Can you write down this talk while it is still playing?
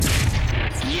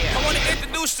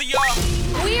introduce to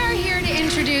y'all. We are here to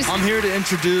introduce. I'm here to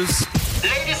introduce.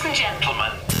 Ladies and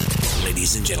gentlemen.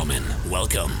 Ladies and gentlemen,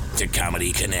 welcome to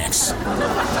Comedy Connects.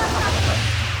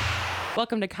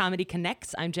 Welcome to Comedy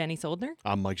Connects. I'm Jenny Soldner.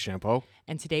 I'm Mike Champeau.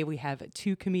 And today we have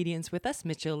two comedians with us,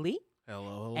 Mitchell Lee.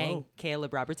 Hello. And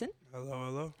Kaleb Robertson.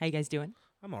 Hello. How you guys doing?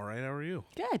 I'm all right. How are you?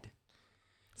 Good.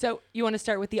 So you want to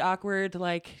start with the awkward,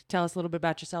 tell us a little bit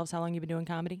about yourselves, how long you've been doing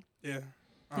comedy? Yeah.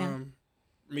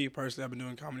 Me personally, I've been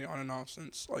doing comedy on and off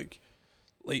since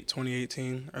late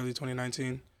 2018, early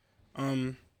 2019.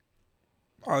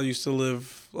 I used to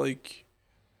live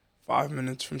 5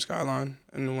 minutes from Skyline,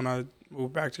 and when I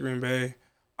moved back to Green Bay,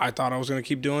 I thought I was gonna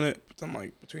keep doing it, but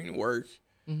then between work,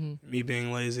 me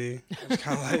being lazy, I was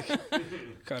kind of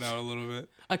cut out a little bit.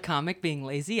 A comic being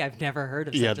lazy? I've never heard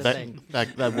of such a thing.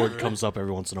 That word comes up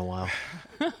every once in a while.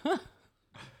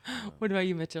 What about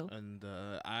you, Mitchell? And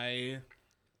I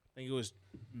think it was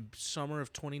summer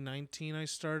of 2019 I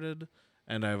started,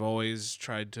 and I've always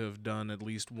tried to have done at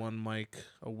least one mic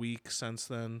a week since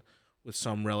then, with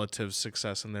some relative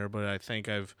success in there, but I think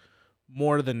I've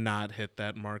more than not hit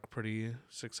that mark pretty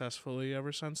successfully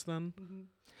ever since then. Mm-hmm.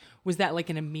 Was that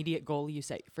an immediate goal you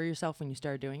set for yourself when you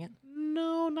started doing it?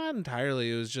 No, not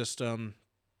entirely. It was just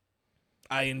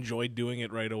I enjoyed doing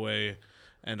it right away,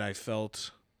 and I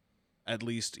felt, at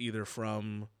least either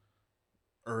from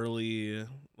early,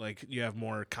 you have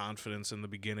more confidence in the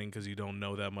beginning because you don't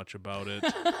know that much about it.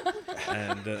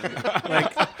 And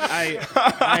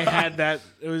I had that.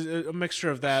 It was a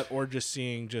mixture of that or just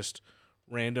seeing just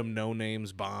random no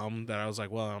names bomb that I was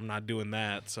like, well, I'm not doing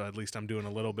that, so at least I'm doing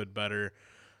a little bit better.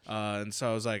 And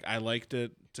so I was like, I liked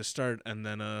it to start, and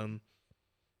then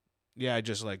I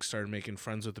just started making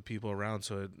friends with the people around,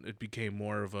 so it became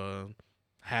more of a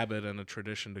habit and a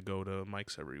tradition to go to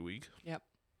mics every week. Yep.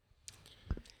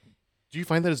 Do you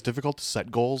find that it's difficult to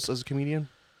set goals as a comedian?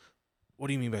 What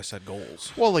do you mean by set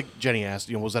goals? Well, Jenny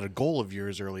asked, was that a goal of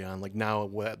yours early on? Now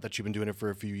that you've been doing it for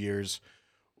a few years,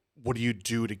 what do you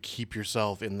do to keep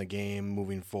yourself in the game,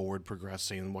 moving forward,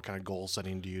 progressing? What kind of goal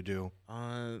setting do you do?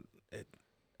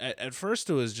 At first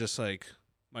it was just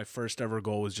my first ever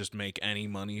goal was just make any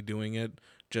money doing it,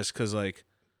 just because I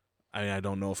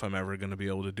don't know if I'm ever going to be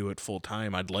able to do it full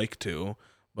time. I'd like to,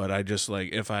 but I just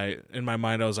in my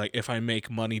mind I was if I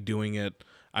make money doing it,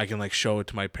 I can show it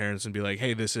to my parents and be like,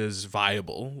 hey, this is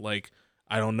viable.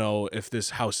 I don't know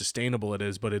how sustainable it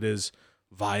is, but it is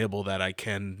viable that I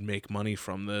can make money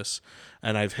from this.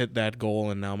 And I've hit that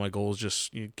goal, and now my goal is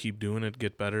just keep doing it,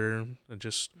 get better, and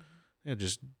just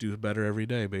do better every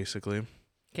day, basically.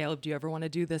 Kaleb, do you ever want to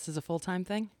do this as a full-time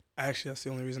thing? Actually, that's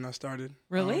the only reason I started.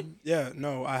 Really?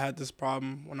 I had this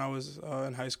problem when I was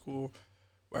in high school,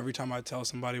 where every time I tell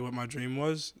somebody what my dream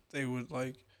was, they would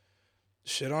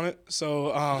shit on it.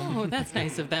 So oh, that's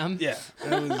nice of them. Yeah,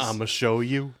 I'ma show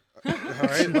you. All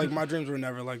right, my dreams were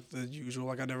never the usual.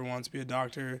 I never wanted to be a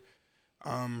doctor.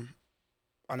 I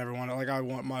never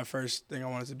wanted my first thing I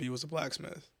wanted to be was a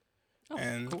blacksmith. Oh,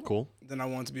 and cool. Then I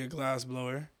wanted to be a glass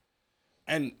blower.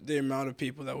 And the amount of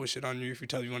people that would shit on you if you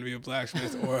tell you want to be a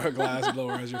blacksmith or a glass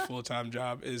blower as your full-time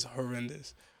job is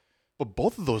horrendous. But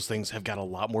both of those things have got a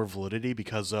lot more validity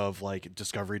because of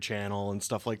Discovery Channel and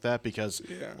stuff like that. Because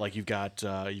you've got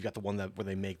the one where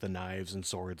they make the knives and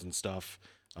swords and stuff.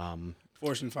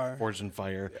 Forged and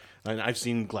Fire. Yeah. And I've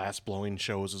seen glass blowing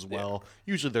shows as well.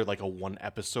 Yeah. Usually they're a one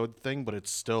episode thing, but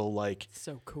it's still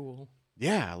so cool.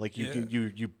 Yeah,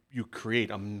 you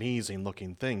create amazing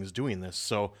looking things doing this.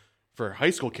 So for high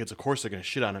school kids, of course they're gonna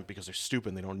shit on it because they're stupid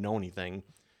and they don't know anything.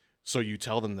 So you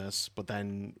tell them this, but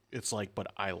then it's but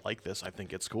I like this. I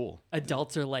think it's cool.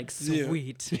 Adults are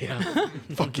sweet. Yeah.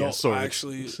 Fuck yeah, so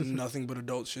actually, nothing but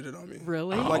adults shitted on me.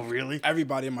 Really? Oh, really?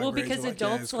 Everybody in my grades because were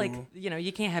adults cool.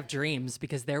 you can't have dreams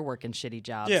because they're working shitty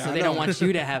jobs. Yeah, so they don't want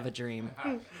you to have a dream.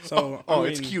 So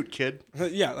it's cute, kid.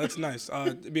 Yeah, that's nice.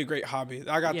 It'd be a great hobby.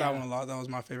 I got that one a lot. That was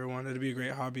my favorite one. It'd be a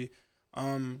great hobby.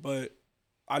 But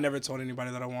I never told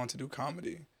anybody that I wanted to do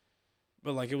comedy.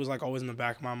 But it was always in the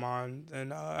back of my mind.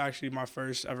 And actually my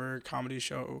first ever comedy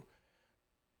show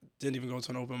didn't even go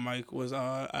to an open mic, was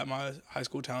at my high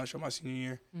school talent show my senior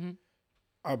year.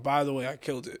 Mm-hmm. By the way, I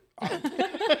killed it.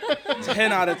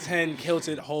 10 out of 10, killed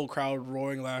it, whole crowd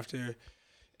roaring laughter.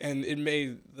 And it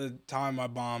made the time I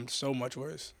bombed so much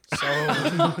worse.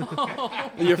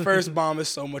 So your first bomb is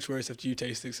so much worse after you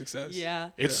tasted success. Yeah.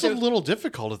 It's a little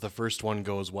difficult if the first one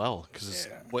goes well, because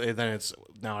then it's,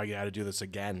 now I got to do this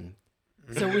again.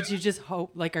 So would you just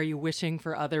hope, are you wishing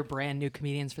for other brand new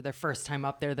comedians for their first time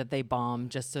up there that they bomb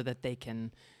just so that they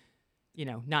can,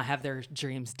 not have their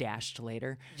dreams dashed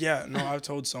later? Yeah, no, I've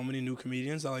told so many new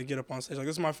comedians that get up on stage, this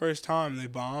is my first time, and they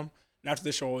bomb. And after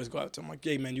the show, I always go out to him like,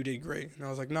 "Hey man, you did great." And I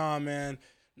was like, "Nah, man,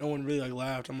 no one really like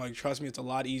laughed." I'm like, "Trust me, it's a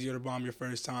lot easier to bomb your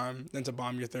first time than to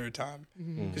bomb your third time.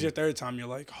 Because your third time, you're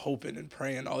like hoping and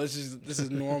praying. Oh, this is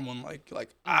normal." And like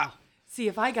See,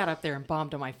 if I got up there and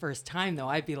bombed on my first time, though,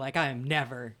 I'd be like, I am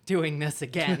never doing this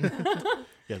again.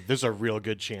 Yeah, there's a real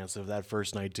good chance if that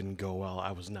first night didn't go well,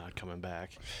 I was not coming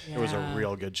back. There was a Yeah.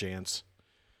 real good chance.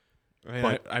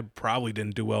 I probably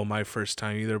didn't do well my first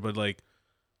time either, but like,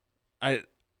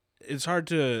 it's hard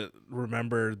to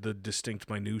remember the distinct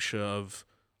minutia of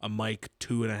a mic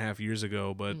 2.5 years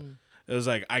ago, but it was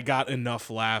like I got enough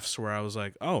laughs where I was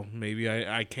like, oh, maybe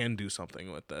I can do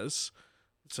something with this.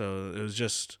 So it was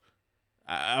just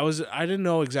I didn't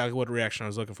know exactly what reaction I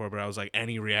was looking for, but I was like,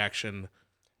 any reaction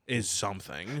is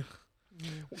something.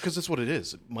 Because that's what it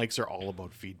is. Mics are all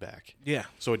about feedback. Yeah.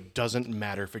 So it doesn't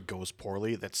matter if it goes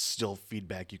poorly. That's still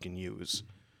feedback you can use.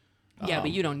 Yeah,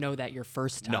 but you don't know that your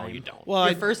first time. No, you don't. Well,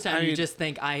 Your first time, you just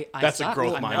think, I That's a suck.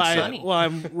 growth I'm not mindset. funny. Well,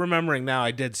 I'm remembering now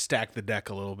I did stack the deck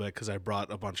a little bit because I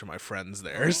brought a bunch of my friends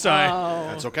there. So I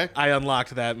That's okay.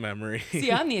 unlocked that memory.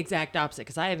 See, I'm the exact opposite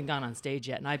because I haven't gone on stage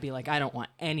yet, and I'd be like, I don't want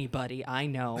anybody I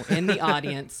know in the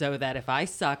audience so that if I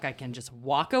suck, I can just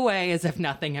walk away as if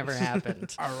nothing ever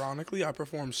happened. ironically, I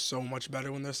perform so much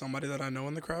better when there's somebody that I know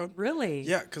in the crowd. Really?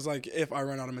 Yeah, because like if I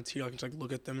run out of material, I can just like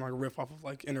look at them, like riff off of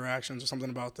like interactions or something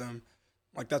about them.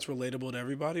 Like that's relatable to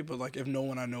everybody. But like if no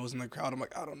one I know is in the crowd, I'm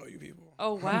like, I don't know you people.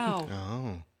 Oh, wow.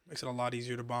 Oh. Makes it a lot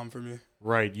easier to bomb for me.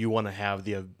 Right. You want to have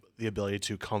the ability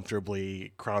to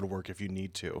comfortably crowd work if you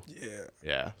need to. Yeah.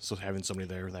 Yeah. So having somebody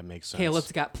there, that makes sense.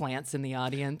 Caleb's got plants in the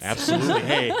audience. Absolutely.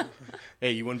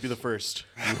 Hey, you wouldn't be the first.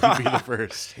 You wouldn't be the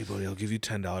first. Hey, buddy, I'll give you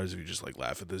 $10 if you just like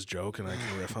laugh at this joke and I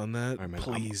can riff on that. All right, man,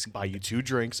 Please. I'll buy you 2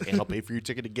 drinks and I'll pay for your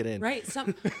ticket to get in. Right.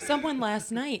 Someone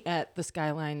last night at the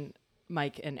Skyline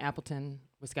Mike in Appleton,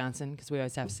 Wisconsin, because we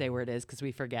always have to say where it is because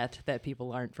we forget that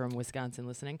people aren't from Wisconsin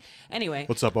listening. Anyway,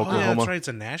 What's up, Oh, yeah, Oklahoma? that's right. It's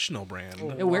a national brand.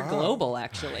 we're global,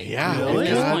 actually. Yeah, At really?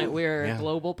 this God. point, we're Yeah. a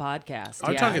global podcast.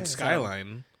 I'm yeah. talking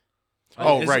Skyline.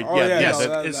 Oh, Is- right. oh, yeah. yeah, Yeah. no,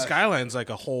 that- that- Skyline's like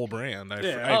a whole brand.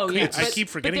 Yeah. I keep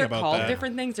forgetting but they're about called that.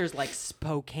 different things. There's like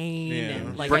Spokane, Yeah.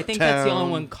 and like I think that's the only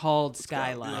Bricktown. one called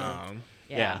Skyline.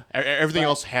 Yeah. Everything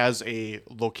else has a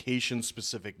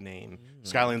location-specific name.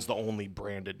 Skyline's the only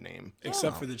branded name.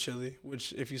 Except for the chili,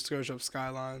 which if you search up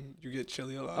Skyline, you get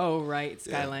chili a lot. Oh, right,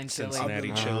 Skyline Chili.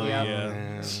 Cincinnati Oh, chili. yeah.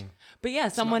 Yeah. But yeah,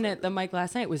 someone at the mic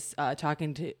last night was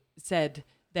said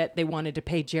that they wanted to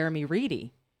pay Jeremy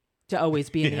Reedy to always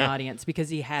be in the audience because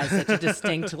he has such a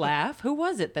distinct laugh. Who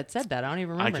was it that said that? I don't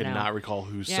even I remember cannot now. recall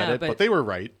who Yeah, said it, but but they were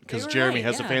right because they were Jeremy right,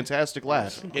 has a yeah. fantastic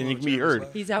laugh and he can be Jeremy's heard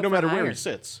laugh. He's out no for matter where hire. he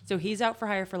sits. So he's out for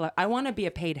hire for life. I want to be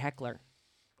a paid heckler.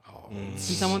 Can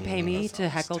someone pay me to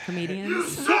heckle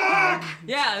comedians?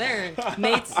 Yeah, there.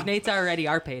 Nate's already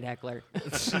our paid heckler.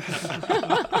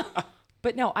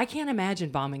 But no, I can't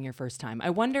imagine bombing your first time. I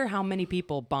wonder how many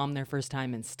people bomb their first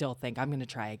time and still think, I'm going to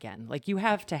try again. Like, you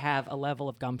have to have a level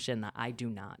of gumption that I do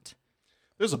not.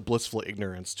 There's a blissful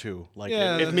ignorance too. Like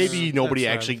Yeah, if maybe nobody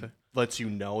that's actually right. lets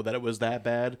you know that it was that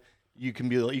bad, you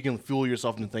can fool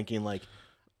yourself into thinking like,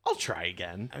 I'll try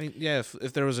again. I mean, yeah,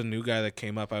 if there was a new guy that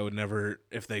came up, I would never,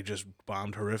 if they just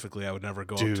bombed horrifically, I would never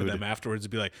go up to Dude. them afterwards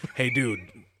and be like, hey, dude,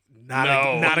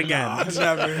 not again.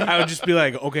 Never. I would just be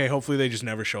like, okay, hopefully they just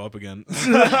never show up again.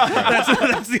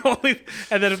 that's the only.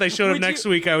 And then if they showed up Would next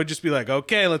you- week, I would just be like,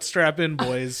 okay, let's strap in,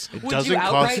 boys. Would doesn't you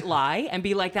cost- outright lie and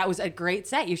be like, that was a great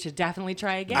set. You should definitely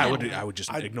try again. I would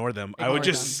just ignore them. I would Ignore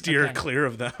just them. steer Okay. clear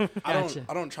of them. Gotcha.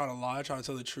 I don't try to lie. I try to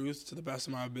tell the truth to the best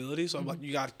of my ability. So I'm like,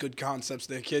 you got good concepts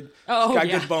there, kid. Oh, got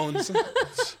yeah. good bones.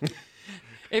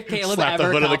 If Caleb Slap the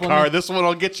ever hood of the car. compliments- This one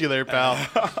will get you there, pal.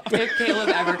 if Caleb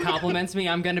ever compliments me,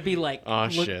 I'm gonna be like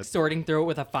Shit. sorting through it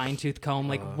with a fine tooth comb.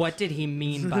 Like, what did he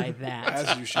mean by that?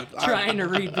 As you should. Trying to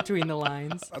read between the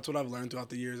lines. That's what I've learned throughout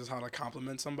the years is how to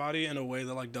compliment somebody in a way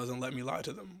that like doesn't let me lie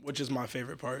to them, which is my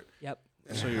favorite part. Yep.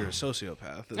 So you're a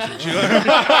sociopath. Is what you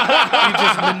are. You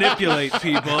just manipulate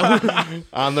people.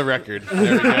 On the record.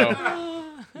 There we go.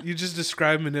 You just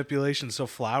describe manipulation so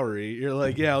flowery. You're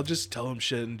like, yeah, I'll just tell them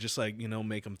shit and just like,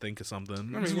 make them think of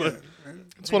something. I mean, yeah, man.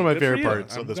 It's one of my Good for favorite you.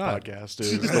 parts I'm of this glad. podcast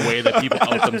is the way that people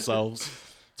out themselves.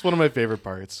 It's one of my favorite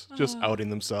parts. Just outing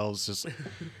themselves. Just Yeah,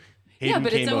 Hayden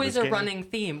but came it's out always as a gay. running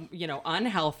theme.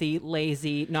 Unhealthy,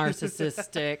 lazy,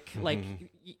 narcissistic. like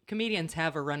comedians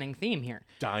have a running theme here.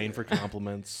 dying for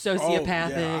compliments. Oh, Sociopathic.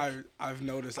 yeah, I've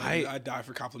noticed. I die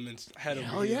for compliments ahead of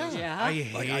Hell me. yeah. Yeah. I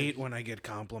hate when I get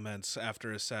compliments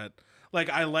after a set. Like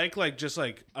I like just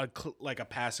like a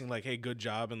passing like, hey, good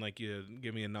job, and like you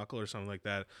give me a knuckle or something like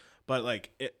that. But like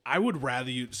I would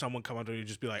rather someone come up to me and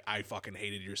just be like, I fucking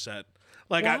hated your set.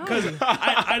 Like, because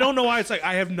I don't know why. It's like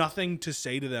I have nothing to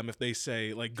say to them if they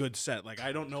say, like, good set. Like,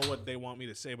 I don't know what they want me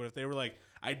to say. But if they were like,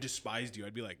 I despised you,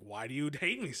 I'd be like, why do you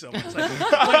hate me so much?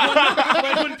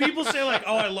 Like when people say, like,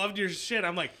 oh, I loved your shit,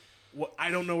 I'm like, well, I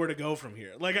don't know where to go from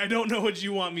here. Like, I don't know what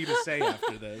you want me to say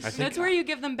after this. That's where you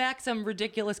give them back some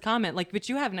ridiculous comment, like, but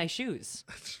you have nice shoes.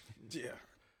 Yeah.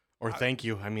 Or thank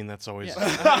you. I mean, that's always.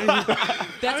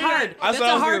 That's hard. That's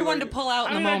a hard one to pull out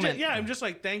in the moment. I'm just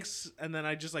like, thanks. And then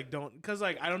I just like don't, because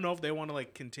like, I don't know if they want to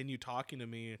like continue talking to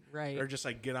me. Right. Or just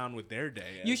like get on with their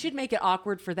day. You should make it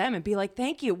awkward for them and be like,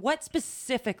 thank you. What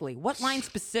line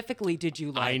specifically did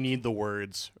you like? I need the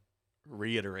words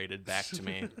reiterated back to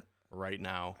me right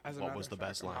now. What was the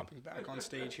best line? Hopping back on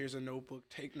stage. Here's a notebook.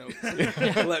 Take notes.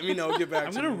 Let me know. Get back.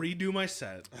 I'm going to redo my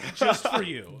set just for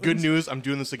you. Good news. I'm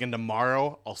doing this again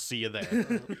tomorrow. I'll see you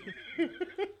there.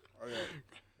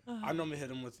 I normally hit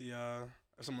them with the,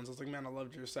 if someone says like, man, I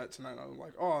loved your set tonight. I'm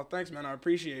like, oh, thanks, man. I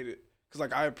appreciate it. Because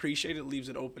like, I appreciate it leaves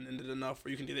it open-ended enough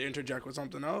where you can either interject with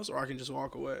something else or I can just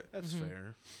walk away. That's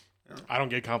fair. Yeah. I don't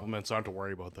get compliments, so I don't have to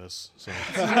worry about this. So.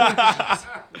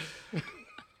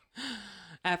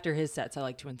 After his sets, I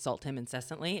like to insult him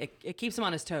incessantly. It keeps him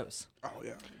on his toes. Oh,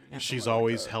 yeah. She's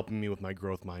always helping me with my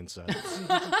growth mindset.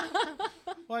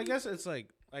 Well, I guess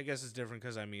it's different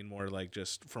because I mean more like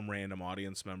just from random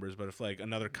audience members. But if like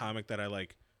another comic that I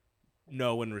like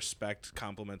know and respect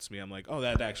compliments me, I'm like, oh,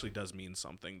 that actually does mean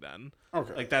something then.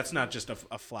 Okay. Like that's not just a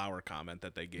flower comment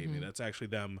that they gave me. That's actually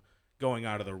them going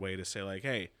out of their way to say like,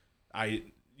 hey,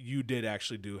 you did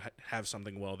actually have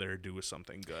something well there, do with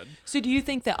something good. So do you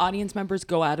think that audience members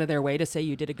go out of their way to say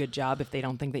you did a good job if they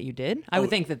don't think that you did? I would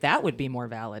think that would be more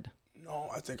valid. No,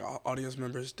 I think audience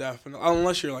members definitely,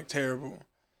 unless you're like terrible.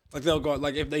 Like they'll go,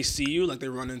 like if they see you, like they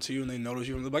run into you and they notice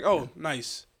you and they're like, oh,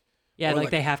 nice. Yeah, Or like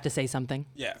like- they have to say something.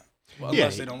 Yeah. Well,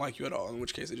 unless they don't like you at all, in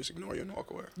which case they just ignore you and walk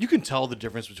away. You can tell the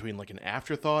difference between like an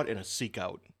afterthought and a seek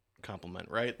out compliment,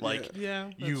 right? Like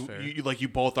Yeah, that's you, fair. you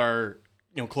both are,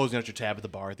 closing out your tab at the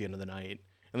bar at the end of the night.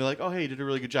 And they're like, oh, hey, you did a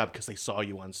really good job because they saw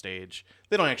you on stage.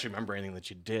 They don't actually remember anything that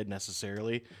you did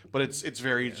necessarily, but it's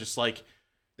very just like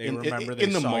They remember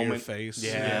they saw your face.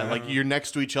 Yeah, like you're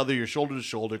next to each other, you're shoulder to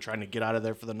shoulder, trying to get out of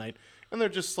there for the night, and they're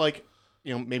just like,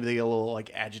 maybe they get a little like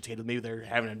agitated, maybe they're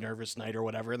having a nervous night or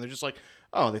whatever, and they're just like,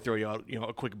 oh, they throw you out,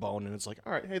 a quick bone, and it's like,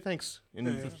 all right, hey, thanks,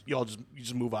 and you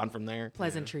just move on from there.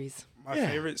 Pleasantries. My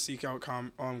favorite seek out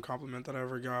compliment that I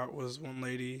ever got was one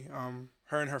lady.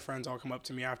 Her and her friends all come up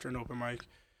to me after an open mic,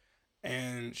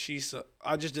 and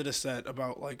I just did a set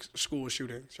about like school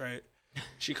shootings, right?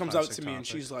 She comes out to me and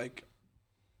she's like,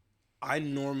 I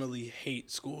normally hate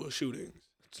school shootings,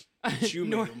 but you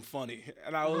made them funny,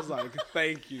 and I was like,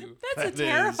 thank you. That's a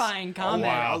terrifying comment.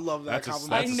 I love that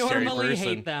compliment. I That's a scary normally person.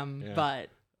 hate them, but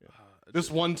This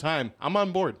one time, I'm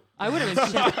on board. I would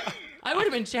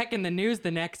have been checking the news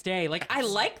the next day. Like, I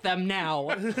like them now.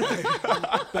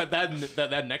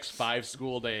 that next 5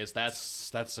 school days,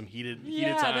 that's some heated time.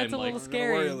 That's a like, little I'm gonna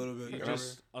scary. worry a little bit. You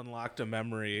just unlocked a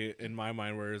memory in my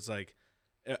mind where it's like,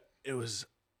 it was,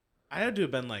 I had to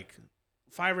have been like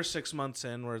 5 or 6 months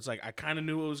in where it's like, I kind of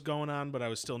knew what was going on, but I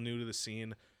was still new to the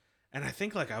scene. And I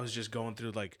think like I was just going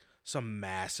through like some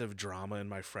massive drama in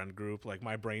my friend group. Like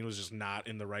my brain was just not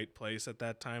in the right place at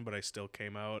that time, but I still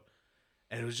came out.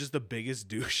 And it was just the biggest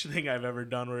douche thing I've ever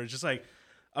done where it's just like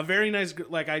a very nice,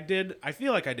 like I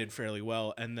feel like I did fairly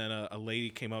well. And then a lady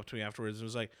came up to me afterwards and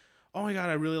was like, oh my God,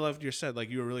 I really loved your set. Like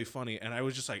you were really funny. And I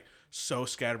was just like so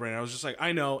scatterbrained. I was just like,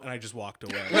 I know. And I just walked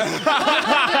away.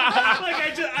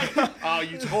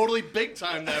 you totally big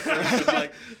time that person.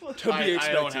 Like,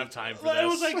 I don't have time for this. It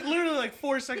was like literally like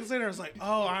 4 seconds later. I was like,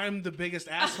 oh, I'm the biggest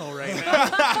asshole right now.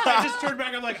 I just turned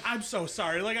back. I'm like, I'm so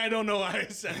sorry. Like, I don't know why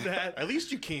I said that. At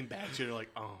least you came back to it. You're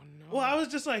like, oh no. Well, I was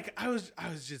just like, I was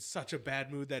just such a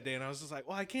bad mood that day, and I was just like,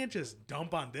 well, I can't just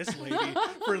dump on this lady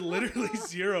for literally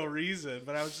zero reason.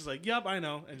 But I was just like, yep, I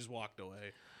know, and just walked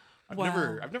away.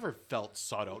 I've never felt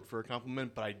sought out for a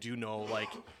compliment, but I do know, like,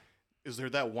 is there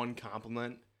that one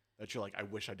compliment that you're like, I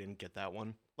wish I didn't get that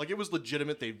one? Like, it was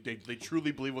legitimate. They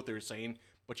truly believe what they were saying,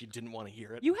 but you didn't want to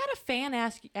hear it. You had a fan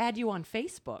add you on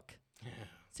Facebook. Yeah.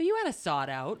 So you had a sought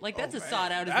out. Like, that's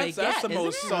sought out as they get. That's the isn't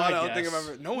most it? sought out I thing I've guess.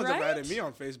 ever. No one's ever Right? added me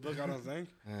on Facebook. I don't think.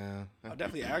 Yeah. I'll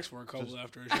definitely ask for a couple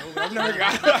after a show, but I've never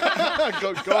got.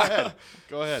 Go ahead.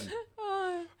 Go ahead.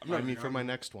 Uh, Remind me for my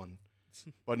next one.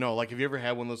 But no, like, have you ever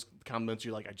had one of those compliments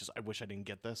you're like, I wish I didn't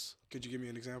get this? Could you give me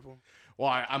an example? Well,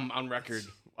 I'm on record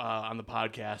on the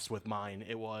podcast with mine.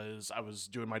 I was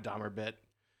doing my Dahmer bit,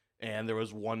 and there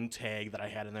was one tag that I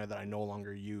had in there that I no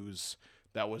longer use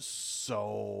that was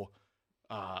so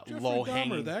low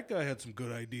hanging. That guy had some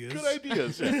good ideas. Good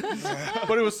ideas. Yeah.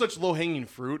 But it was such low hanging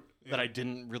fruit that I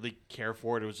didn't really care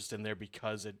for it. It was just in there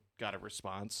because it got a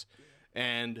response.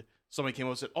 And somebody came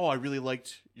up and said, "Oh, I really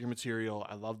liked your material.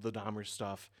 I love the Dahmer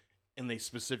stuff." And they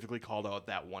specifically called out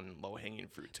that one low-hanging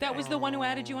fruit tag. That was the one who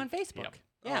added you on Facebook. Yep.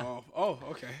 Yeah. Oh,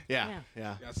 okay. Yeah.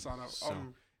 Yeah, I saw that. So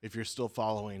if you're still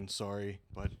following, sorry,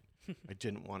 but I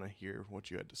didn't want to hear what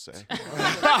you had to say.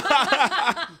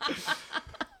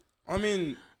 I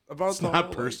mean, about It's the not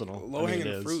whole, personal. like, I low hanging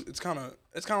mean, it is. fruit. It's kind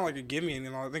of like a gimme,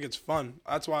 and I think it's fun.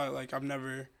 That's why like I'm not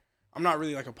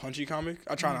really like a punchy comic.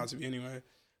 I try not to be anyway.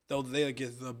 They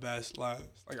get the best laughs.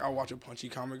 Like I'll watch a punchy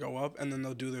comic go up, and then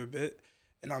they'll do their bit,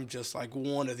 and I'm just like,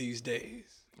 one of these days.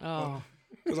 Oh.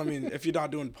 Because I mean, if you're not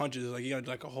doing punches, like you got to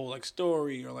do like a whole like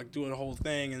story or like do a whole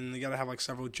thing, and you got to have like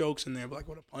several jokes in there. But like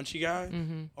with a punchy guy,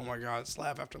 oh my god, it's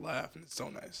laugh after laugh, and it's so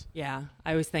nice. Yeah.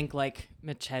 I always think like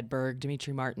Mitch Hedberg,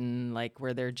 Dimitri Martin, like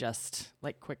where they're just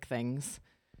like quick things.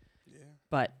 Yeah.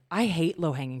 But I hate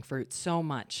low-hanging fruit so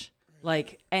much.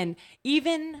 Like, and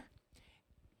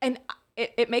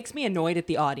it makes me annoyed at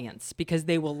the audience because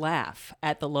they will laugh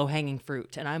at the low-hanging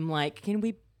fruit. And I'm like, can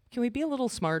we be a little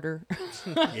smarter?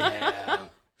 Yeah.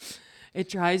 It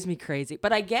drives me crazy.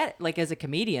 But I get it, like as a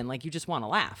comedian, like you just want to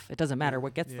laugh. It doesn't matter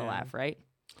what gets the laugh, right?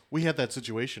 We had that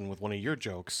situation with one of your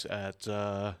jokes at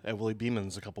Willie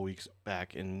Beeman's a couple weeks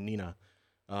back in Nina,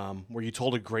 where you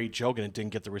told a great joke and it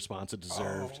didn't get the response it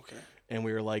deserved. Oh, okay. And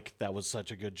we were like, that was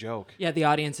such a good joke. Yeah, the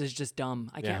audience is just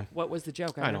dumb. I can't. Yeah. What was the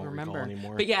joke? I I don't don't recall remember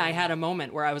anymore. But yeah, I had a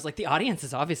moment where I was like, the audience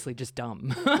is obviously just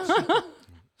dumb.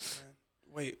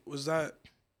 Wait, was that?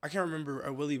 I can't remember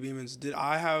at Willie Beeman's. Did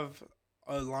I have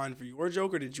a line for your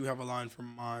joke, or did you have a line for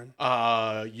mine?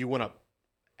 You went up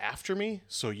after me,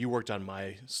 so you worked on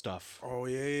my stuff. Oh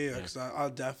yeah. Because I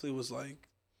definitely was like,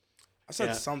 I said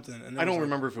Yeah. something, and I don't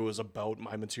remember if it was about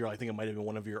my material. I think it might have been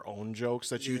one of your own jokes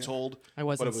that you told. I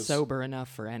wasn't but it was, sober enough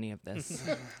for any of this.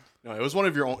 No, it was one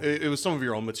of your own. It was some of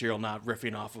your own material, not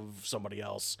riffing off of somebody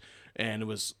else. And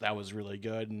that was really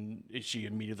good. And she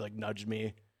immediately like nudged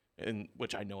me, and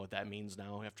which I know what that means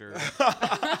now after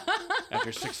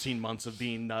 16 months of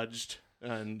being nudged.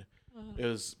 And it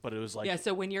was like, Yeah,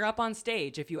 so when you're up on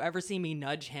stage, if you ever see me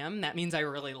nudge him, that means I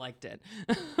really liked it.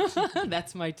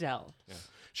 That's my tell. yeah.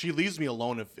 She leaves me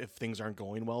alone if things aren't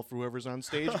going well for whoever's on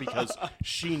stage because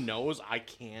she knows I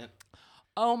can't.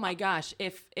 Oh my gosh,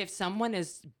 if someone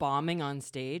is bombing on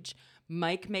stage,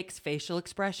 Mike makes facial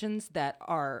expressions that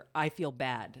are, I feel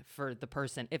bad for the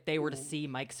person. If they were to see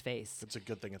Mike's face, It's a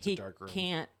good thing it's he a dark room.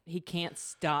 can't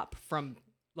stop from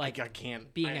like I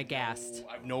can't being I have aghast.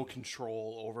 I have no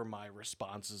control over my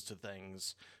responses to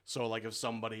things. So like if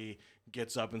somebody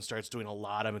gets up and starts doing a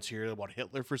lot of material about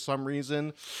Hitler for some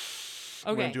reason,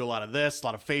 I'm Okay. gonna do a lot of this, a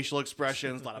lot of facial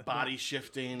expressions, a lot of body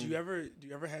shifting. Do you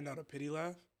ever hand out a pity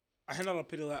laugh? I hand out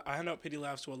pity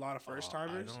laughs to a lot of first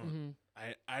timers.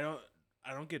 I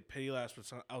don't get pity laughs, but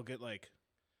I'll get like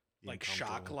shock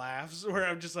Uncomfortable. laughs where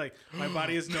I'm just like, my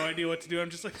body has no idea what to do. I'm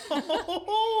just like,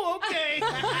 oh, okay.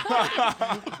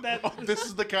 This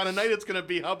is the kind of night it's gonna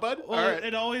be, huh, bud? Well, All right.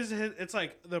 it always it's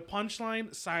like the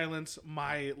punchline, silence,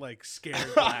 my like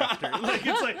scared laughter. Like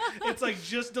it's like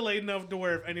just delayed enough to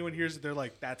where if anyone hears it, they're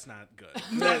like, that's not good.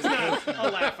 That's not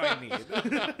a laugh I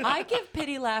need. I give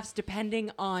pity laughs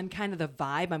depending on kind of the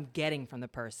vibe I'm getting from the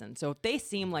person. So if they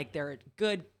seem like they're a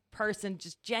good person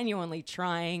just genuinely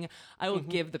trying, I will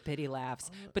give the pity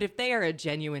laughs. But if they are a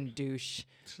genuine douche,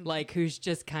 like who's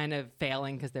just kind of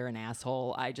failing because they're an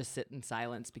asshole, I just sit in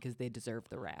silence because they deserve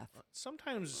the wrath.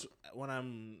 Sometimes when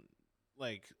I'm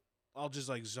like, I'll just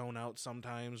like zone out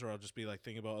sometimes, or I'll just be like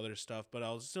thinking about other stuff, but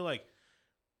I'll still like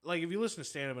if you listen to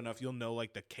stand up enough, you'll know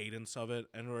like the cadence of it,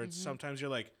 and where it's sometimes you're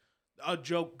like, a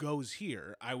joke goes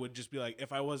here. I would just be like,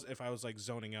 if I was like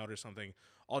zoning out or something,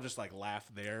 I'll just like laugh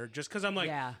there, just because I'm like,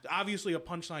 obviously a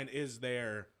punchline is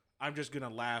there. I'm just gonna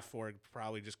laugh for it,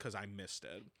 probably just because I missed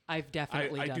it. I've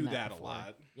definitely I done do that that before. a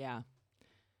lot. Yeah.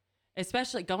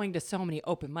 Especially going to so many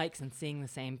open mics and seeing the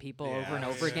same people over and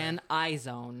over again, I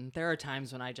zone. There are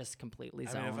times when I just completely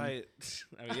zone. I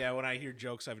mean, when I hear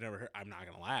jokes I've never heard, I'm not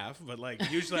gonna laugh. But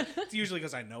like usually, it's usually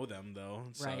because I know them though.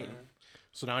 So. Right.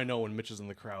 So now I know when Mitch is in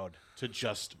the crowd to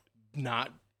just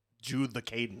not do the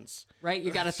cadence. Right?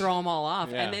 You got to throw them all off.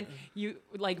 Yeah. And then you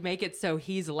like make it so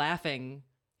he's laughing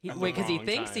At the because he wrong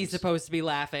thinks he's times. supposed to be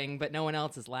laughing, but no one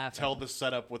else is laughing. Tell the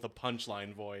setup with a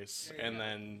punchline voice, and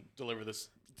then deliver the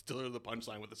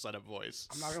punchline with the setup voice.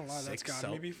 I'm not gonna lie, that's Sick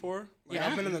gotten me self. before. Like Yeah.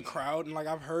 I've been in the crowd and like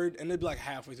I've heard, and it'd be like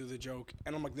halfway through the joke,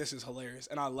 and I'm like, this is hilarious,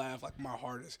 and I laugh like my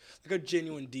hardest, like a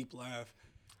genuine deep laugh,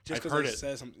 just I've because heard I it.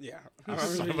 said something. Yeah.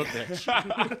 Son of a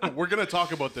bitch. We're gonna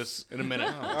talk about this in a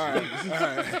minute. All right.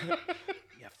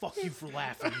 You Fuck you for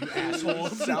laughing, you asshole.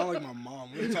 Sound like my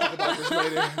mom. We can talk about this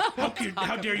later.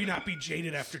 How dare you not be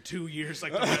jaded after 2 years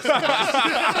like the rest of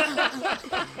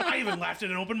us? I even laughed at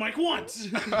an open mic once.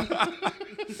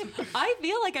 I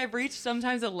feel like I've reached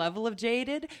sometimes a level of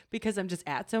jaded because I'm just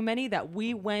at so many that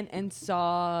we went and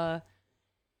saw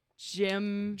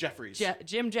Jim Jeffries.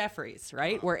 Jim Jeffries,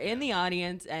 right? We're in the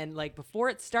audience, and like before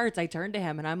it starts, I turn to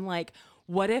him and I'm like,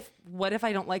 what if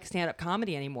I don't like stand-up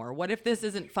comedy anymore? What if this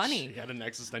isn't funny? You had an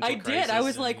existential I crisis. did. I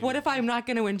was like, what if I'm not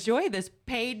going to enjoy this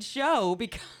paid show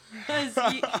because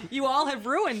you all have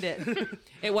ruined it?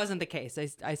 It wasn't the case.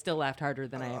 I still laughed harder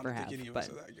than I ever I don't have. think any of But us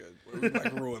are that good. We're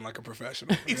like ruined like a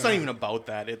professional. It's not even about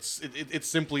that. It's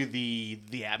simply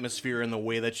the atmosphere and the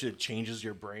way that it changes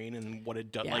your brain and what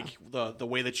it does. Yeah. Like the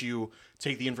way that you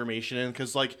take the information in.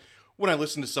 Because like when I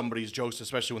listen to somebody's jokes,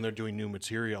 especially when they're doing new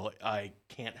material, I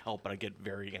can't help but I get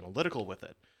very analytical with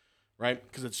it, right?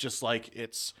 Because it's just like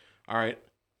all right.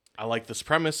 I like this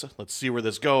premise. Let's see where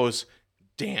this goes.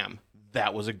 Damn,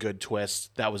 that was a good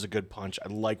twist. That was a good punch. I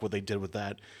like what they did with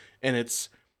that. And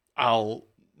I'll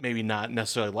maybe not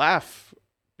necessarily laugh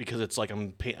because it's like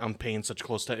I'm paying such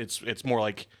close to it's more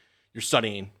like you're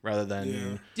studying rather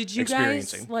than did you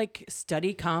experiencing. guys like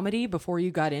study comedy before you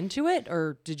got into it,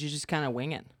 or did you just kind of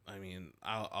wing it? I mean,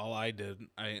 all I did,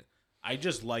 I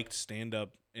just liked stand-up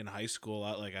in high school.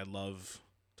 I love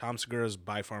Tom Segura is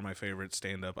by far my favorite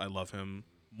stand-up. I love him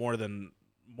more than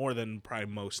probably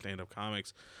most stand-up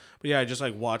comics. But yeah, I just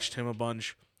like watched him a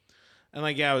bunch. And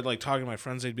like, yeah, I would like talk to my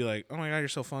friends. They'd be like, "Oh my God, you're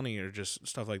so funny," or just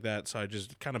stuff like that. So I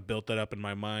just kind of built that up in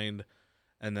my mind.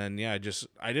 And then, yeah,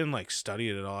 I didn't like study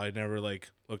it at all. I never like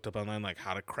looked up online like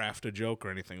how to craft a joke or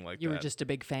anything like that. You were just a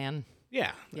big fan.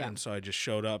 Yeah. Yeah. And so I just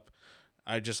showed up.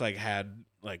 I just like had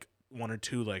like one or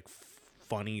two like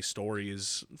funny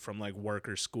stories from like work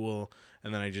or school,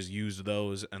 and then I just used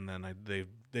those, and then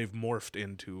they've morphed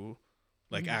into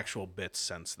like actual bits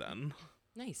since then.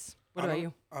 Nice. What about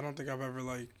you? I don't think I've ever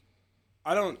like.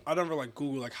 I don't ever like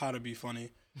Google like how to be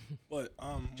funny, but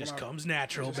Just comes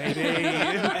natural, baby.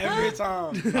 every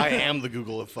time. I am the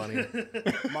Google of funny.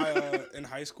 In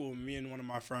high school, me and one of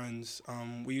my friends,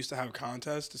 we used to have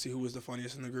contests to see who was the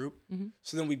funniest in the group. Mm-hmm.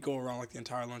 So then we'd go around like the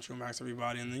entire lunchroom, ask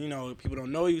everybody, and then people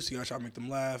don't know you, so you gotta try to make them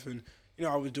laugh. And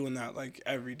I was doing that like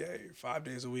every day, 5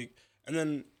 days a week. And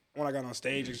then when I got on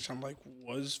stage, it kind of like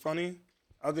was funny.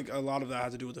 I think a lot of that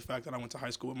had to do with the fact that I went to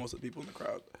high school with most of the people in the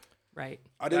crowd. Right.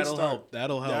 That'll help.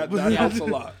 That'll help. That helps a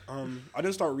lot. I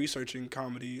didn't start researching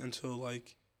comedy until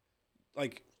like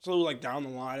down the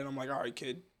line, and I'm like, all right,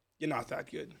 kid, you're not that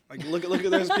good. Like, look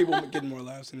at there's people getting more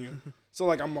laughs than you. So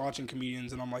like, I'm watching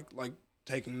comedians, and I'm like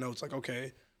taking notes. Like,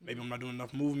 okay, maybe I'm not doing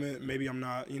enough movement. Maybe I'm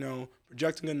not,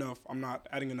 projecting enough. I'm not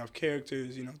adding enough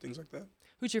characters. Things like that.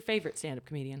 Who's your favorite stand-up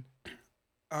comedian?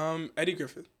 Eddie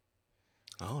Griffith.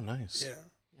 Oh, nice. Yeah.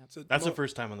 Yep. That's the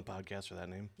first time on the podcast for that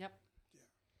name. Yep.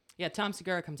 Yeah, Tom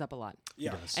Segura comes up a lot.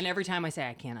 Yeah. And every time I say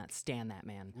I cannot stand that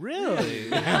man. Really?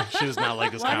 She does not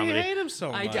like this Why do you comedy. hate him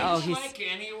so much? He's, Like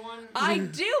anyone? I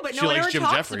do, but She no one likes ever Jim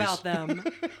talks Jeffries. about them.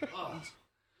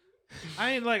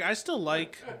 I still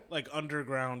like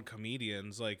underground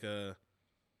comedians. Like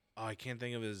I can't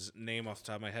think of his name off the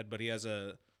top of my head, but he has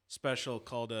a special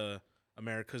called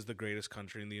 "America's the Greatest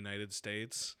Country in the United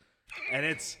States," and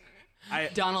it's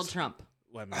Donald Trump.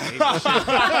 Well, maybe but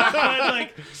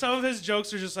like some of his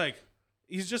jokes are just like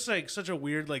he's just like such a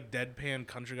weird like deadpan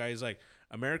country guy. He's like,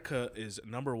 America is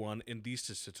number one in these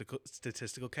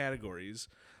statistical categories,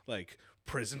 like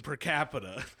prison per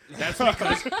capita. That's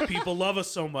because people love us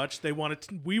so much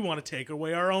we want to take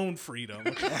away our own freedom,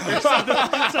 or something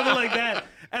like that.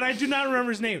 And I do not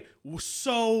remember his name.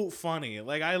 So funny.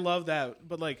 Like I love that,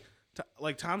 but like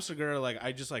Tom Segura, like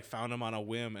I just like found him on a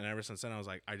whim, and ever since then I was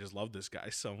like, I just love this guy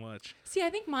so much. See, I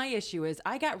think my issue is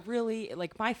I got really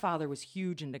like my father was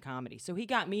huge into comedy, so he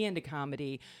got me into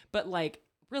comedy, but like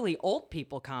really old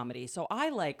people comedy. So I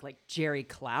like Jerry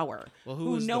Clower,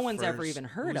 who no one's ever even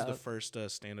heard of. Who was the first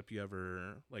stand-up you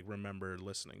ever like remember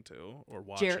listening to or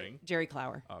watching? Jerry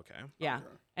Clower. Okay. Yeah. Okay.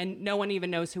 And no one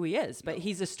even knows who he is, but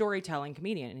he's a storytelling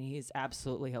comedian, and he's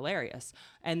absolutely hilarious.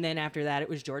 And then after that, it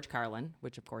was George Carlin,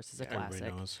 which of course is a classic.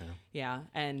 Everybody knows, yeah.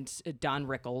 And Don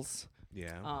Rickles.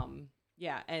 Yeah.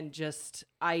 Yeah, and just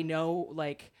I know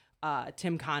like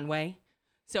Tim Conway.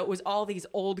 So it was all these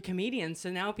old comedians. So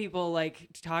now people like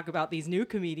talk about these new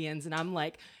comedians, and I'm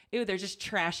like, ew, they're just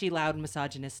trashy, loud, and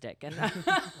misogynistic. And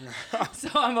so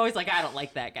I'm always like, I don't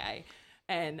like that guy.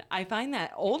 And I find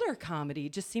that older comedy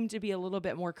just seemed to be a little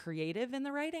bit more creative in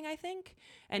the writing, I think.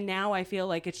 And now I feel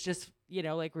like it's just,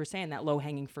 like we were saying, that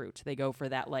low-hanging fruit. They go for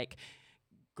that like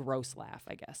gross laugh,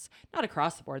 I guess. Not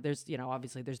across the board. There's,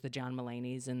 obviously there's the John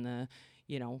Mulaney's and the,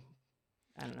 I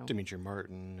don't know. Demetri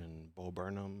Martin and Bo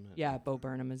Burnham. Yeah, Bo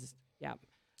Burnham is, yeah.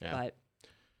 But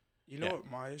You know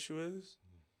what my issue is?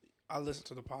 I listen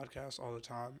to the podcast all the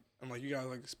time, and like you guys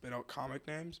like spit out comic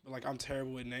names, but like I'm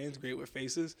terrible with names, great with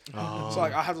faces. So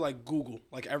like I have to like Google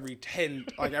like every 10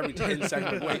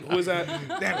 seconds. Like, wait, who is that?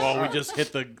 Damn, Well, we just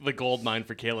hit the gold mine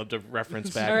for Caleb to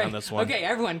reference back all right. on this one. Okay,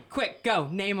 everyone, quick, go,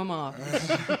 name them off.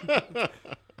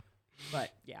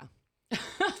 But yeah.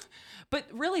 But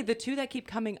really, the two that keep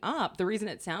coming up, the reason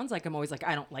it sounds like I'm always like,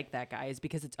 I don't like that guy, is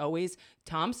because it's always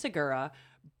Tom Segura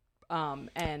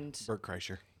and Bert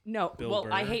Kreischer. no, Bill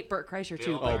I Burr. hate Bert Kreischer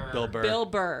too. Oh, Bill Burr. Bill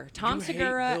Burr, Tom You hate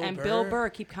Segura, Bill and Bill Burr? Burr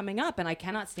keep coming up, and I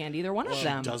cannot stand either one of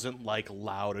them. Doesn't like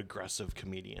loud, aggressive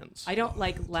comedians. I don't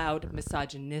like loud,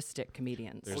 misogynistic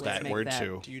comedians. There's Let's that make word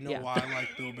too. Do you know Yeah. why I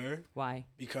like Bill Burr? Why?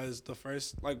 Because the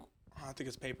first I think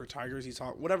it's Paper Tigers.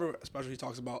 Whatever special he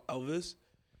talks about Elvis,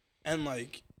 and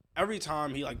like every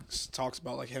time he like talks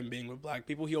about like him being with black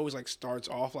people, he always like starts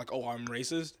off like, "Oh, I'm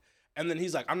racist," and then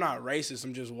he's like, "I'm not racist.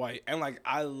 I'm just white." And like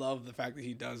I love the fact that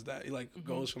he does that. He like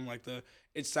goes from like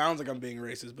it sounds like I'm being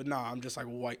racist, but nah, I'm just like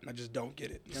white and I just don't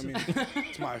get it. You know what I mean?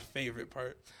 It's my favorite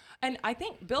part. And I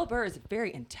think Bill Burr is a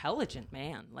very intelligent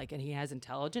man, and he has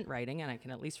intelligent writing, and I can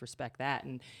at least respect that.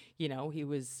 And he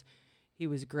was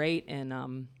great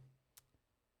in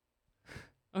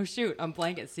oh shoot, I'm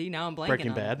blanking. See, now I'm blanking Breaking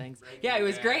on Bad? things. Yeah, he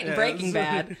was great in Breaking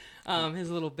Bad.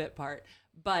 His little bit part.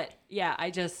 But yeah, I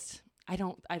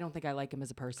don't think I like him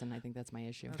as a person. I think that's my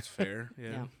issue. That's fair. Yeah.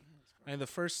 Yeah. I mean, the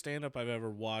first stand-up I've ever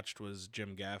watched was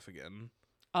Jim Gaffigan.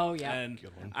 Oh yeah. And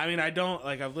I mean, I don't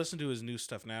like. I've listened to his new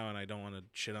stuff now, and I don't want to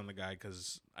shit on the guy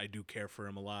because I do care for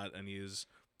him a lot, and he is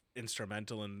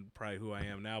instrumental in probably who I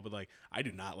am now. But like, I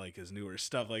do not like his newer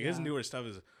stuff. Like his newer stuff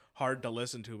is hard to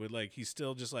listen to, but like he's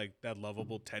still just like that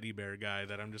lovable teddy bear guy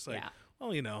that I'm just like, well,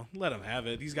 let him have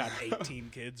it. He's got 18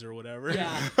 kids or whatever.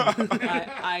 Yeah,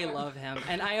 I love him.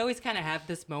 And I always kind of have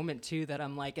this moment, too, that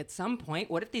I'm like, at some point,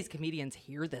 what if these comedians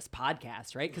hear this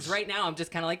podcast, right? Because right now I'm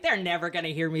just kind of like, they're never going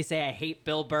to hear me say I hate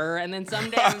Bill Burr. And then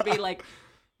someday I'm going to be like,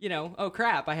 oh,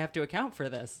 crap, I have to account for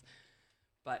this.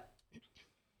 But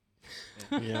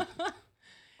Yeah.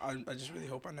 I just really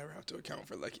hope I never have to account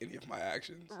for like any of my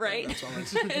actions. right? That's all I'm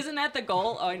saying. Isn't that the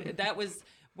goal? Oh, that was...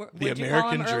 What did you call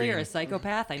American him earlier? dream. A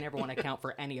psychopath? I never want to account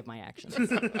for any of my actions.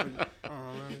 Man,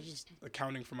 just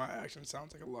accounting for my actions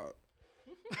sounds like a lot.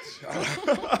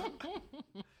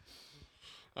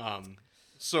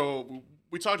 So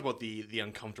we talked about the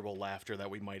uncomfortable laughter that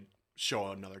we might show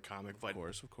another comic, but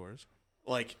Of course.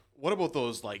 like, what about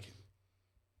those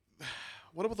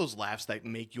laughs that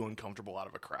make you uncomfortable out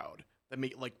of a crowd?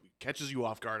 That catches you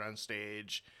off guard on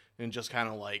stage and just kind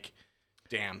of like,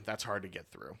 damn, that's hard to get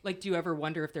through. Like, do you ever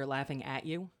wonder if they're laughing at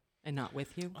you and not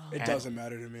with you? It doesn't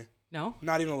matter to me. No?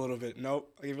 Not even a little bit.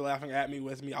 Nope. Like if you're laughing at me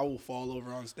with me, I will fall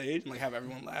over on stage and like have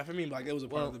everyone laugh at me. Like it was a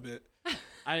part of the bit.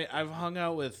 I've hung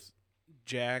out with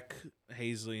Jack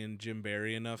Hazley and Jim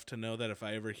Barry enough to know that if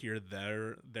I ever hear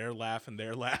their laugh and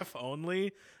their laugh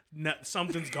only,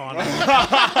 something's gone wrong.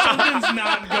 Something's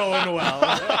not going well.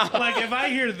 Like if I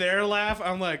hear their laugh,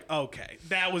 I'm like, okay,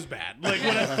 that was bad. Like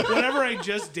whatever I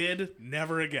just did,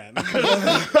 never again.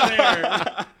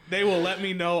 They will let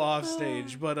me know off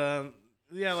stage. But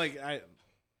yeah, like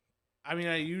I mean,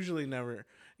 I usually never,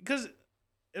 because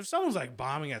if someone's like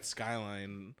bombing at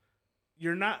Skyline,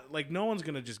 you're not like, no one's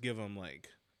gonna just give them like,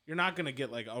 you're not gonna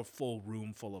get like a full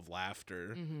room full of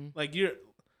laughter. Like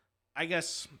I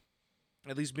guess,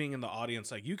 at least being in the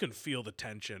audience, like you can feel the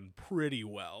tension pretty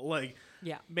well. Like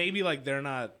maybe like they're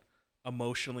not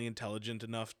emotionally intelligent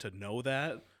enough to know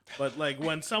that, but like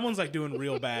when someone's like doing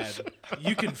real bad,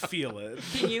 you can feel it.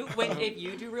 Can you, if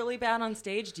you do really bad on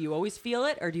stage, do you always feel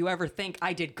it, or do you ever think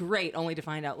I did great, only to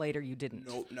find out later you didn't?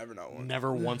 Nope, never know one.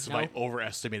 Never once have I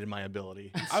overestimated my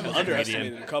ability. I've as a underestimated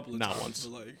comedian. a couple of Not times. once.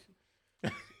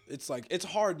 But like it's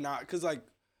hard not, because like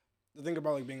the thing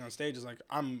about like being on stage is like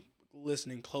I'm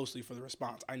listening closely for the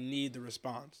response. I need the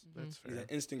response. That's fair. The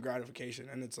instant gratification,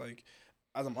 and it's like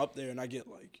as I'm up there and I get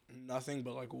like nothing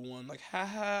but like one like ha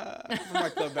ha from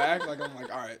like the back, like I'm like,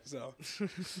 all right, so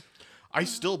I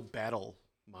still battle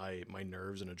my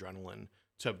nerves and adrenaline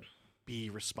to be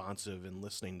responsive and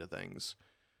listening to things.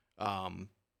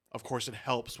 Of course, it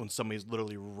helps when somebody's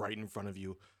literally right in front of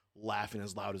you, laughing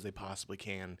as loud as they possibly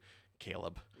can.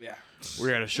 Caleb. yeah. We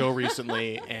were at a show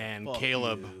recently, and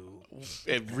Caleb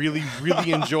really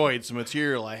enjoyed some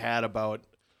material I had about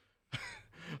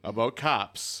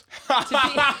cops.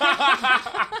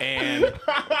 And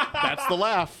that's the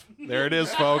laugh. There it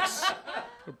is, folks.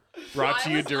 Brought to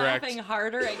I you was direct. laughing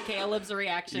harder at Caleb's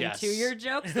reaction Yes. to your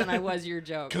jokes than I was your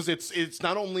joke. Because it's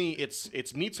not only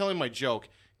it's me telling my joke,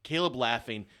 Caleb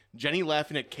laughing, Jenny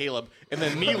laughing at Caleb, and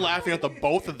then me laughing at the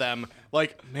both of them.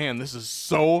 Like, man, this is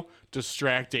so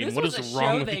distracting. This What was is a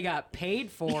wrong show with they you? got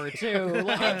paid for too. I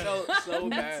Like, felt so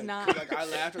That's bad. not- Like I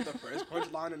laughed at the first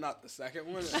punchline and not the second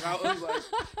one. And I was like,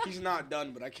 he's not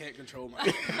done, but I can't control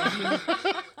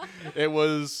myself. It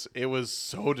was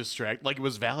so distracting. Like, it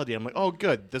was validating. I'm like, oh,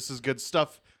 good. This is good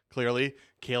stuff. Clearly,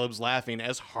 Caleb's laughing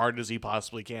as hard as he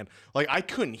possibly can. Like, I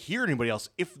couldn't hear anybody else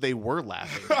if they were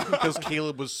laughing because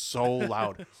Caleb was so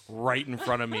loud right in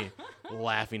front of me,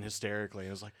 laughing hysterically. I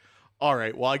was like, all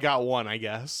right, well, I got one, I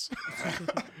guess.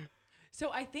 so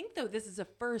I think though this is a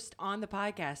first on the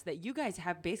podcast that you guys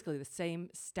have basically the same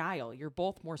style. You're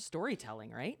both more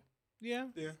storytelling, right? Yeah.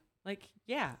 Yeah. Like,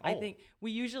 yeah, I Oh. think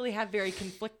we usually have very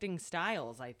conflicting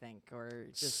styles, I think, or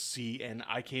just See, and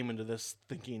I came into this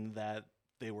thinking that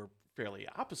they were fairly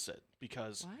opposite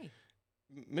because why?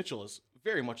 Mitchell is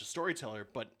very much a storyteller,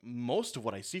 but most of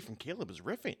what I see from Caleb is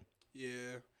riffing.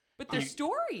 Yeah. But they're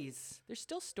stories. They're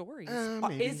still stories.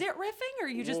 maybe. Is it riffing, or are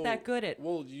you just that good at?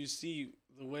 Well, you see,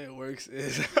 the way it works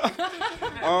is, You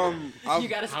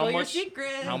got to How spill your much-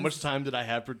 secrets. How much time did I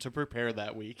have to prepare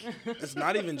that week? it's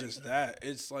not even just that.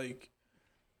 It's like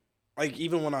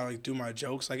even when I like do my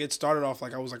jokes, like it started off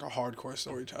like I was like a hardcore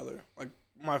storyteller. Like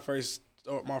my first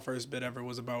bit ever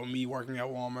was about me working at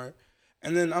Walmart,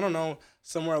 and then I don't know,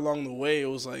 somewhere along the way it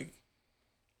was like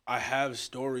I have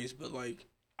stories, but like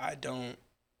I don't.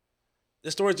 The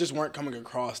stories just weren't coming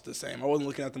across the same. I wasn't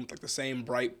looking at them with like the same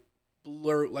bright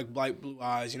blue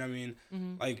eyes. You know what I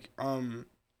mean? Like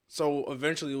so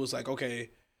eventually it was like,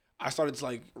 okay, I started to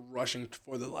like rushing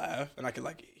for the laugh, and I could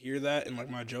like hear that in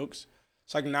like my jokes.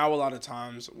 So like now a lot of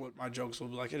times what my jokes will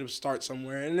be like, it'll start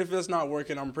somewhere, and if it's not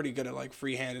working, I'm pretty good at like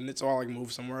freehanding it, so I'll like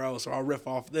move somewhere else, or I'll riff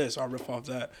off this, or I'll riff off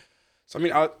that. So I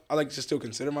mean, I like to still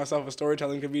consider myself a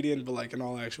storytelling comedian, but like in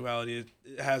all actuality,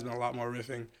 it has been a lot more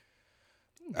riffing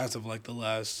as of like the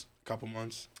last couple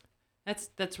months.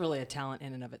 That's really a talent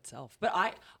in and of itself.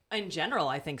 But in general,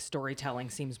 I think storytelling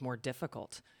seems more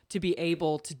difficult to be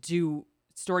able to do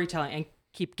storytelling and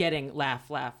keep getting laugh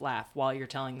while you're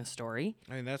telling the story.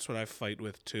 I mean, that's what I fight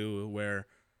with too, where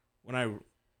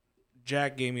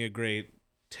Jack gave me a great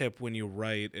tip when you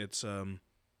write, it's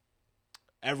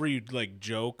every like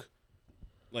joke,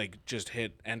 like just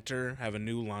hit enter, have a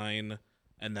new line,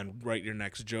 and then write your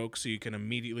next joke so you can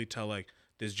immediately tell like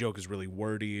this joke is really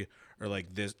wordy, or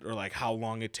like this, or like how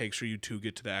long it takes for you to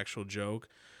get to the actual joke.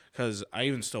 Because I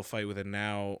even still fight with it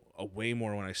now way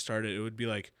more. When I started, it would be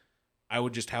like I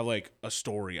would just have like a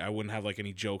story. I wouldn't have like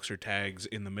any jokes or tags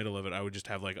in the middle of it. I would just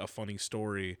have like a funny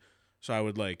story. So I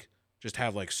would like just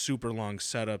have like super long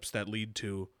setups that lead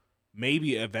to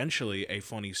maybe eventually a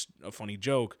funny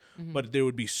joke, but there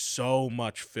would be so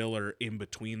much filler in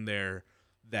between there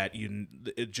that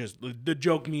the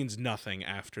joke means nothing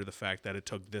after the fact that it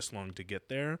took this long to get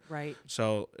there. Right.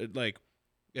 So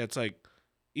it's like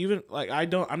even like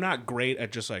I'm not great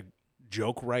at just like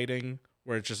joke writing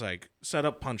where it's just like set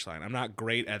up punchline. I'm not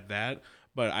great at that,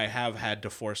 but I have had to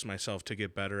force myself to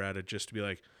get better at it, just to be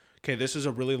like, okay, this is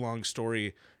a really long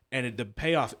story and the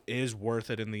payoff is worth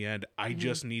it in the end. I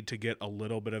just need to get a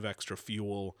little bit of extra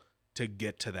fuel to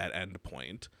get to that end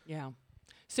point. Yeah.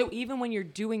 So even when you're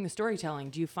doing the storytelling,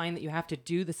 do you find that you have to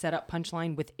do the setup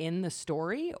punchline within the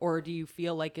story, or do you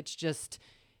feel like it's just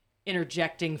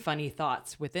interjecting funny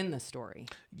thoughts within the story?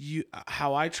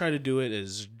 How I try to do it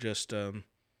is just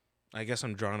I guess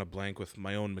I'm drawing a blank with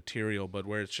my own material, but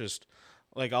where it's just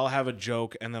like I'll have a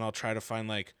joke and then I'll try to find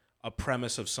like a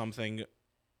premise of something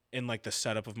in like the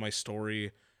setup of my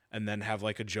story, and then have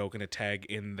like a joke and a tag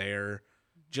in there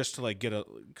just to like get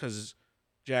because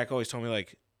Jack always told me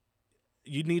like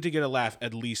you need to get a laugh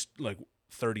at least like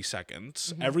 30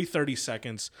 seconds. Every 30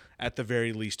 seconds at the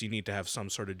very least you need to have some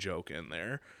sort of joke in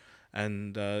there.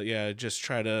 And just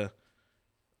try to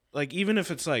like, even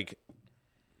if it's like,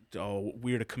 oh,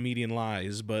 weird, a comedian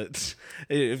lies, but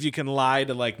if you can lie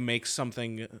to like make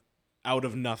something out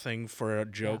of nothing for a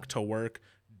joke to work,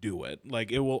 do it.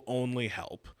 Like, it will only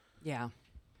help. Yeah.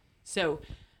 So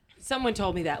someone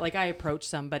told me that, like, I approached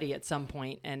somebody at some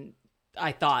point and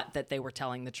I thought that they were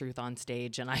telling the truth on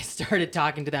stage, and I started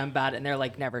talking to them about it, and they're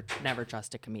like, never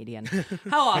trust a comedian.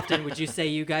 How often would you say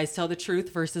you guys tell the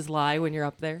truth versus lie when you're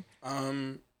up there?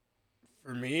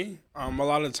 For me, a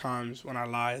lot of times when I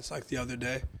lie, it's like the other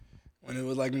day when it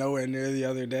was like nowhere near the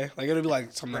other day. Like, it'll be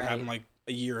like something that happened like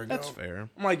a year ago. That's fair.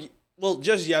 I'm like, well,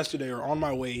 just yesterday or on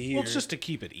my way here. Well, it's just to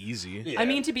keep it easy. Yeah. I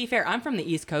mean, to be fair, I'm from the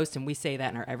East Coast, and we say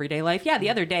that in our everyday life. Yeah, the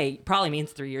other day probably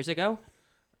means 3 years ago.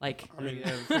 Like, I mean,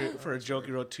 for a joke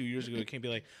you wrote 2 years ago, it can't be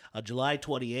like, July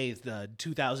 28th,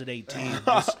 2018,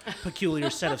 this peculiar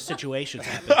set of situations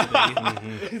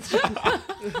happened to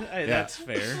me. Hey, that's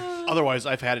fair. Otherwise,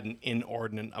 I've had an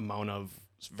inordinate amount of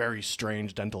very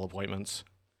strange dental appointments.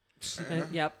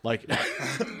 yep. Like,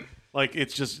 like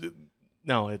it's just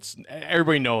no. It's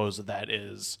everybody knows that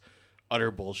is utter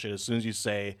bullshit. As soon as you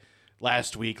say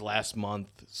last week, last month,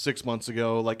 6 months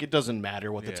ago, like it doesn't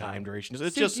matter what the time duration is.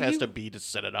 It So just do has you- to be to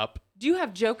set it up. Do you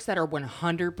have jokes that are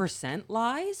 100%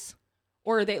 lies?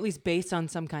 Or are they at least based on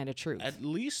some kind of truth? At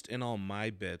least in all my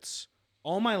bits,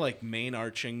 all my like main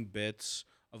arching bits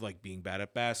of like being bad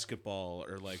at basketball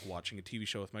or like watching a TV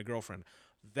show with my girlfriend,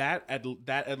 that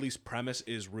at least premise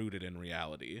is rooted in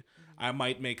reality. I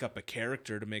might make up a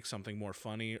character to make something more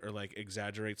funny or like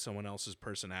exaggerate someone else's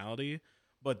personality,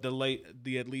 but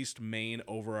the at least main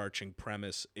overarching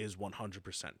premise is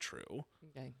 100% true.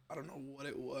 Okay. I don't know what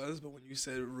it was, but when you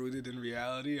said rooted in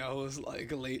reality, I was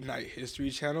like a late night History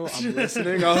Channel. I'm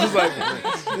listening. I was like,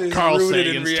 it's Carl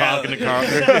rooted in Sagan's talking to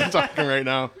reality. Carl talking right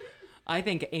now. I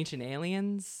think Ancient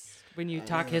Aliens, when you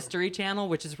talk History Channel,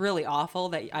 which is really awful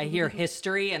that I hear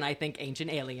history and I think Ancient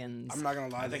Aliens. I'm not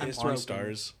gonna lie. I think it's Pawn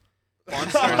Stars. Pawn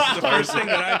Stars is the first thing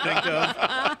that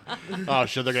I think of. Oh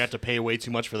shit, they're gonna have to pay way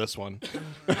too much for this one.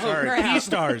 Sorry, crap.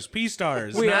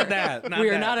 P-Stars. Not that. we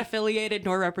are that. not affiliated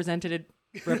nor represented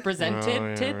Oh,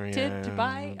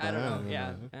 by. I don't know.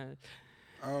 Yeah.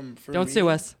 For Don't me, sue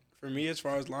us. For me, as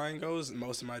far as lying goes,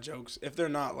 most of my jokes, if they're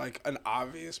not like an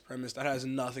obvious premise that has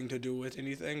nothing to do with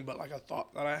anything, but like a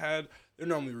thought that I had, they're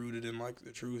normally rooted in like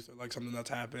the truth or like something that's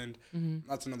happened.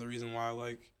 That's another reason why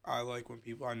I like when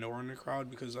people I know are in the crowd,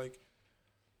 because like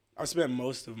I've spent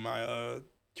most of my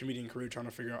comedian career trying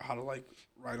to figure out how to like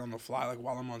write on the fly like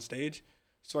while I'm on stage.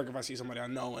 So like if I see somebody I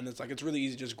know, and it's like it's really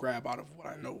easy to just grab out of what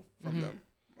I know from them.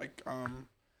 Like I'm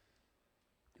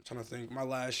trying to think. My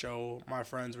last show, my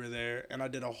friends were there, and I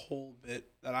did a whole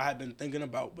bit that I had been thinking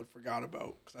about but forgot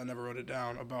about because I never wrote it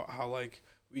down, about how like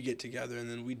we get together and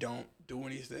then we don't do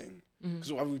anything.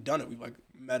 Because while we've done it, we've like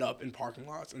met up in parking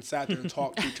lots and sat there and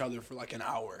talked to each other for like an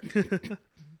hour,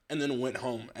 and then went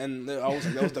home. And I was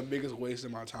like, that was the biggest waste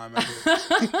of my time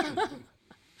ever.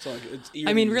 So like, it's.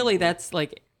 I mean, really, that's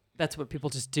what people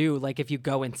just do. Like, if you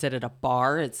go and sit at a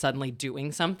bar, it's suddenly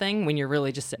doing something when you're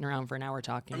really just sitting around for an hour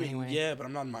talking I mean, anyway. yeah, but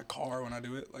I'm not in my car when I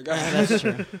do it. Like, That's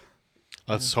true.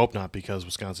 Let's hope not, because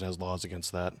Wisconsin has laws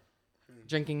against that.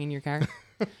 Drinking in your car.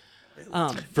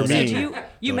 For So me, you Don't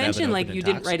have mentioned an like open you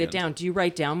didn't write it intoxicant. down. Do you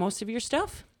write down most of your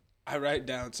stuff? I write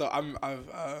down. So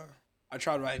I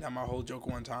tried writing down my whole joke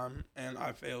one time, and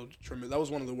I failed tremendously. That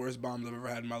was one of the worst bombs I've ever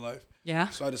had in my life. Yeah.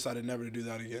 So I decided never to do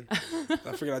that again.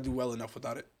 I figured I'd do well enough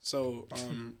without it. So,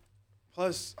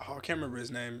 plus, I can't remember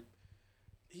his name.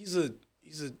 He's a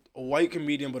white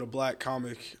comedian, but a black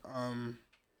comic.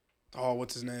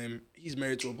 What's his name? He's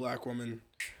married to a black woman.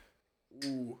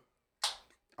 Ooh,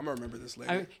 I'm gonna remember this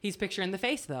later. He's picturing the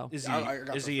face though, Is I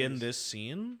got is the he in face. this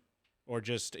scene, or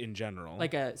just in general?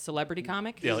 like a celebrity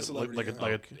comic. yeah, He's a like celebrity,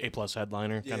 like an A+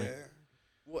 headliner Yeah. kind of.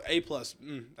 Well, A+,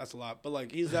 that's a lot. But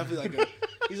like, he's definitely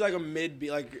like a mid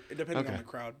B, like depending on the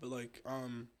crowd. But like,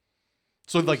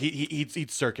 So like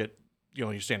he'd circuit,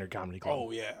 your standard comedy club.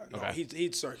 oh yeah, no, Okay.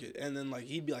 he'd circuit, and then like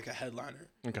he'd be like a headliner.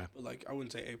 Okay. But like, I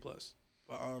wouldn't say A+.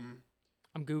 But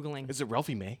I'm googling. Is it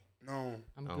Ralphie May? no,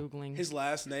 I'm googling. his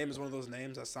last name is one of those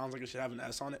names that sounds like it should have an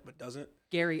S on it, but doesn't.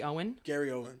 Gary Owen.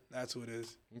 Gary Owen, that's who it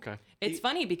is. Okay. It's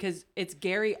funny because it's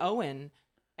Gary Owen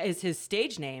is his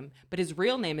stage name, but his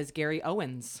real name is Gary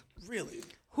Owens. Really?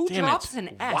 Who Damn drops it.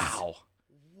 an S? Wow.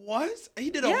 What? He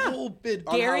did a Yeah. whole bit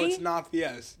on Gary- how it's not the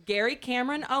S. Gary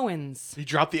Cameron Owens. He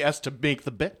dropped the S to make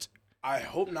the bit. I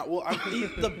hope not. Well,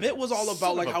 the bit was all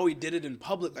about like how he did it in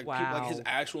public. Like, people, like his Wow.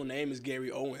 actual name is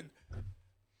Gary Owen.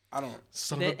 I don't.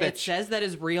 Son of a It bitch. says that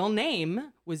his real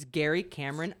name was Gary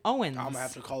Cameron Owens. I'm gonna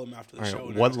have to call him after the All show.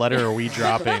 right, what now. letter are we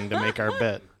dropping to make our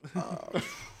bit?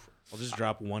 I'll just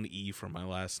drop one E from my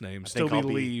last name. Still think be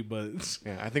I'll be- Lee, but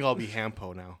Yeah, I think I'll be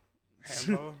Hampo now.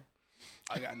 Hampo?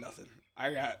 I got nothing.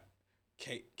 I got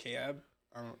Kaleb.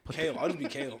 Kale. I'll just be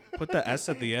Kale. put the S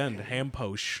at the end.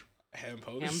 Hamposh.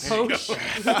 Hampo. Hamposh.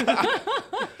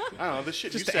 I don't know. This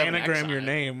shit Just used to to have an X anagram on your it.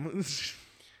 name. This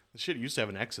shit used to have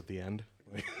an X at the end.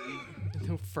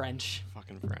 French.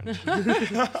 Fucking French.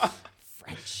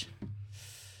 French.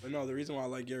 But no, the reason why I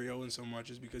like Gary Owen so much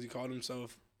is because he called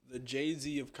himself the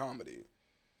Jay-Z of comedy.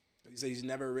 He said he's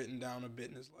never written down a bit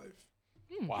in his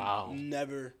life. Wow.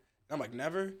 Never. And I'm like,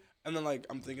 never? And then like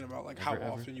I'm thinking about like how Ever,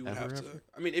 often you would ever, have to. ever?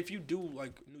 I mean, if you do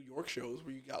like New York shows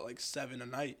where you got like 7 a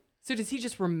night, So does he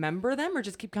just remember them or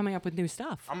just keep coming up with new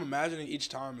stuff? I'm imagining each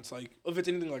time it's like, if it's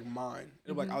anything like mine,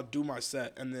 it'll be like, I'll do my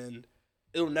set and then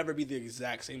it'll never be the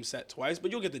exact same set twice,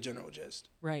 but you'll get the general gist.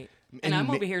 Right. And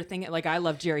I'm over here thinking, like, I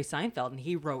love Jerry Seinfeld, and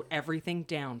he wrote everything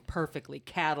down perfectly,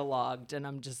 cataloged, and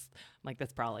I'm just like,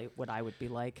 that's probably what I would be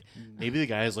like. Maybe the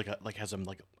guy is has a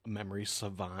memory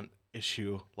savant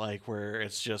issue, like where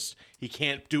it's just he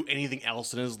can't do anything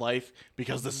else in his life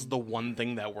because this is the one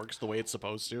thing that works the way it's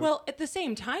supposed to. Well, at the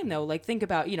same time, though, like, think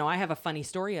about, I have a funny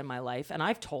story in my life, and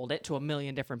I've told it to a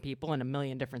million different people in a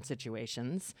million different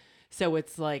situations. So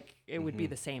it's like, it would be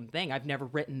the same thing. I've never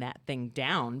written that thing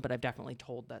down, but I've definitely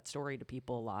told that story to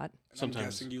people a lot. And sometimes I'm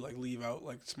guessing you like leave out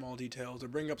like small details or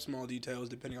bring up small details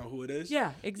depending on who it is.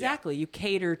 Yeah, exactly. You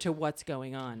cater to what's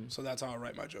going on. So that's how I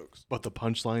write my jokes. But the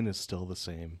punchline is still the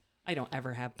same. I don't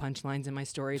ever have punchlines in my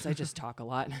stories. I just talk a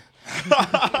lot.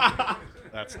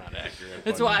 That's not accurate.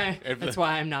 That's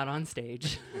why I'm not on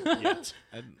stage. Yet.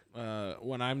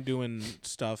 When I'm doing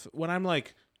stuff, when I'm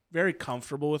like very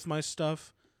comfortable with my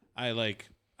stuff,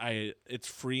 it's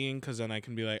freeing because then I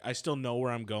can be like, I still know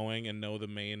where I'm going and know the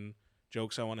main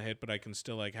jokes I want to hit, but I can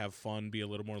still like have fun, be a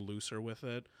little more looser with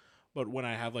it. But when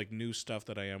I have like new stuff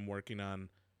that I am working on,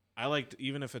 I like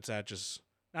even if it's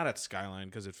not at Skyline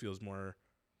because it feels more,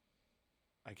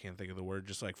 I can't think of the word,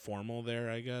 just like formal there,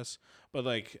 I guess. But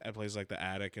like at places like the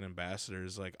Attic and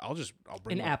Ambassadors, like I'll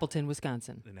bring in Appleton,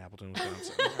 Wisconsin.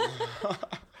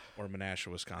 Or Menasha,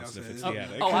 Wisconsin, if it's the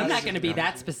Attic. Oh, I'm not going to be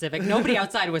that specific. Nobody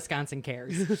outside of Wisconsin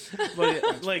cares.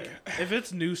 But like, if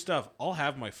it's new stuff, I'll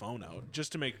have my phone out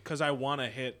just to because I want to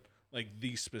hit like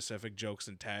these specific jokes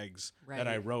and tags that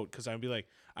I wrote. Because I'd be like,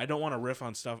 I don't want to riff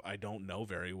on stuff I don't know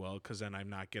very well. Because then I'm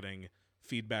not getting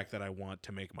feedback that I want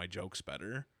to make my jokes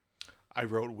better. I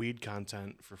wrote weed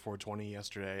content for 420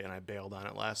 yesterday, and I bailed on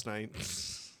it last night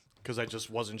because I just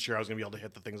wasn't sure I was going to be able to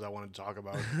hit the things I wanted to talk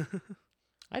about.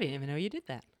 I didn't even know you did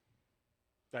that.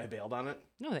 I bailed on it?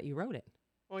 No, that you wrote it.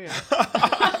 Oh, yeah.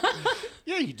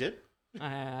 Yeah, you did.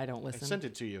 I don't listen. I sent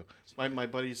it to you. My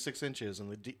buddy's 6 inches and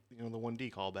the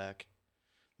 1D callback.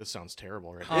 This sounds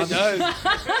terrible right now. It does.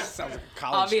 Sounds like a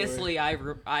college Obviously, I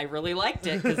really liked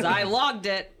it because I logged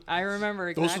it. I remember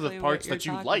exactly Those are the parts what that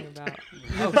you're you talking liked. about.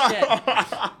 Oh,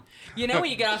 shit.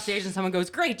 When you get off stage and someone goes,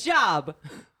 great job.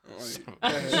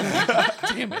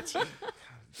 Damn it.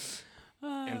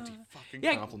 Empty fucking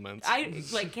compliments. I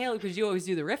like Kaleb because you always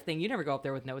do the riff thing. You never go up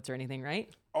there with notes or anything, right?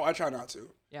 Oh, I try not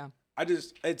to. Yeah.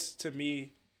 It's to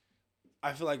me,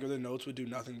 I feel like the notes would do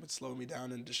nothing but slow me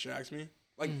down and distract me.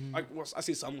 Like, I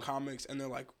see some comics and they're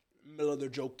like, middle of their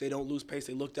joke, they don't lose pace.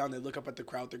 They look down, they look up at the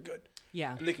crowd, they're good.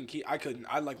 Yeah. And they can keep.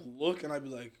 I'd like look and I'd be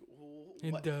like,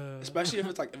 what? Especially if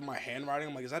it's like in my handwriting,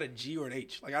 I'm like, is that a G or an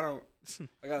H? Like I don't.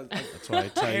 That's why I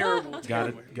type. Terrible.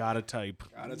 Gotta type.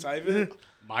 Gotta type it.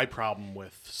 My problem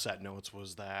with set notes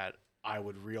was that I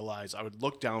would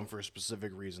look down for a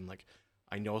specific reason. Like,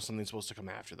 I know something's supposed to come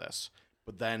after this,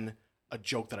 but then a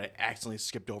joke that I accidentally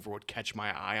skipped over would catch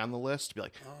my eye on the list, be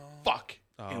like, fuck.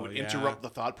 And it would interrupt the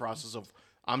thought process of,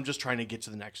 I'm just trying to get to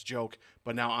the next joke,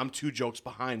 but now I'm 2 jokes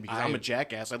behind because I'm a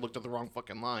jackass. I looked at the wrong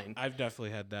fucking line. I've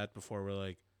definitely had that before where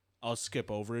like, I'll skip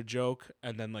over a joke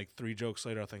and then like 3 jokes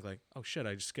later I'll think like, oh shit,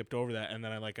 I just skipped over that, and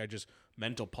then I just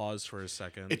mental pause for a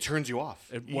second. It turns you off.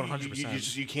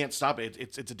 100%. You can't stop it.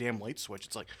 It's a damn light switch.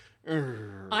 It's like,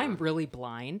 I'm really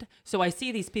blind, so I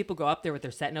see these people go up there with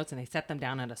their set notes and they set them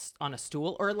down on a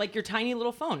stool, or like your tiny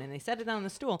little phone, and they set it down on the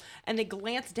stool and they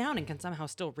glance down and can somehow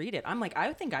still read it. I'm like,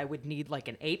 I think I would need like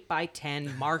an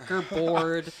 8x10 marker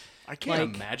board. I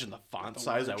can't imagine the font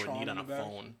size I would need on a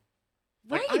phone.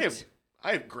 Right. Like,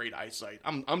 I have great eyesight.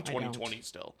 I'm 20/20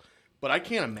 still, but I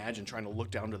can't imagine trying to look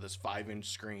down to this 5-inch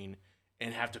screen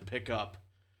and have to pick up,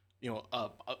 an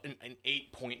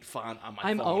 8-point font on my phone.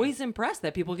 I'm always impressed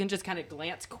that people can just kind of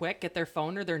glance quick at their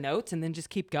phone or their notes and then just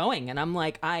keep going. And I'm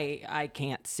like, I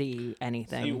can't see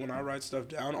anything. See, when I write stuff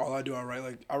down, all I do, I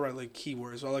write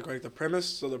keywords. So I write the premise.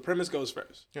 So the premise goes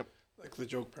first. Yep. Like the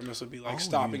joke premise would be like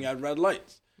stopping at red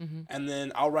lights. Mm-hmm. And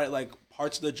then I'll write like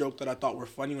parts of the joke that I thought were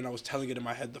funny when I was telling it in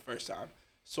my head the first time.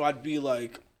 So I'd be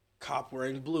like, cop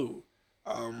wearing blue.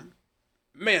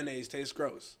 Mayonnaise tastes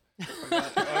gross.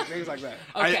 Things like that.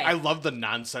 Okay. I love the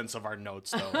nonsense of our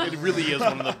notes, though. It really is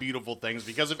one of the beautiful things,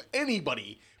 because if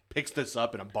anybody picks this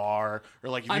up in a bar or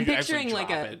like if I'm you actually picturing like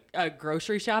drop a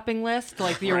grocery shopping list,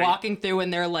 like you're walking through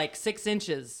and they're like 6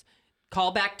 inches.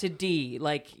 Call back to D.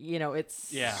 Like,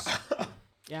 it's yeah.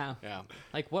 Yeah. Yeah.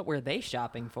 Like, what were they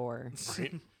shopping for?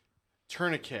 Right?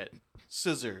 Tourniquet,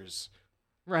 scissors,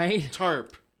 Right?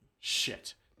 tarp,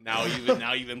 shit. Now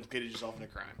you've implicated yourself in a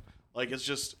crime. Like, it's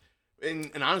just,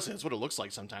 and honestly, that's what it looks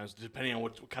like sometimes, depending on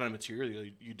what kind of material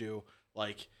you do.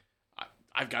 Like,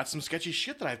 I've got some sketchy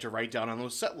shit that I have to write down on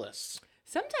those set lists.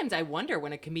 Sometimes I wonder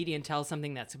when a comedian tells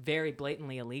something that's very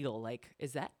blatantly illegal, like,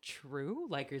 is that true?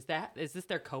 Like, is this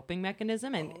their coping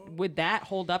mechanism? And would that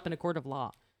hold up in a court of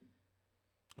law?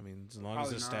 I mean, as long as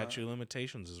Probably the not. statute of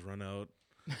limitations is run out,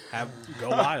 go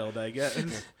wild, I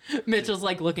guess. Mitchell's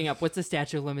like looking up what's the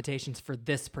statute of limitations for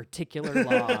this particular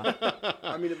law.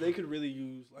 I mean, if they could really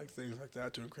use like things like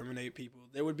that to incriminate people,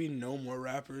 there would be no more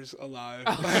rappers alive.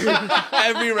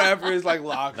 Every rapper is like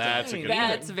locked up. That's a good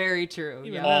That's point. very true.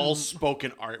 Yeah. All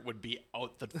spoken art would be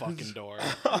out the fucking door.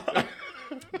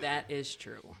 That is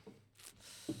true.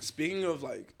 Speaking of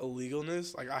like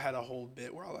illegalness, like I had a whole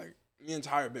bit where the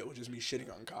entire bit was just me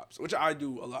shitting on cops, which I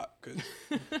do a lot.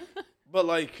 But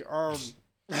like,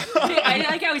 I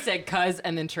like how he said "cuz"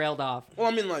 and then trailed off. well,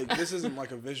 I mean, like this isn't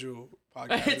like a visual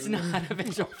podcast. It's not a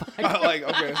visual podcast. Like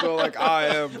okay, so like I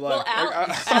am black. Well,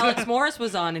 Like, Alex Morris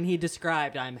was on and he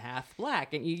described I'm half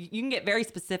black, and you can get very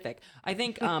specific. I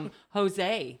think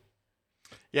Jose.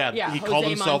 Yeah, he Jose called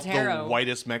himself Montero. the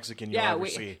whitest Mexican you'll ever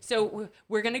see. So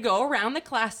we're gonna go around the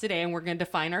class today and we're gonna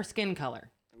define our skin color.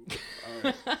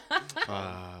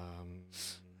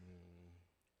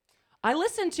 I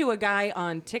listened to a guy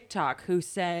on TikTok who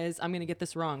says, I'm going to get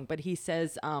this wrong, but he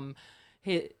says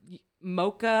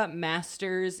mocha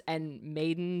masters and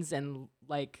maidens and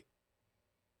like,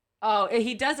 oh,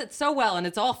 he does it so well and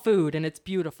it's all food and it's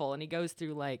beautiful. And he goes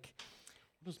through like,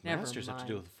 What does never masters have to mind.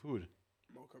 do with food?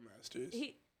 Mocha masters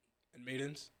he, and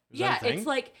maidens. Is yeah, that a thing? it's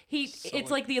like it's like-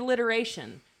 like the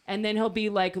alliteration. And then he'll be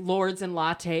like lords and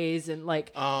lattes and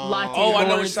like latte Oh, I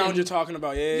know which lords sound and- you're talking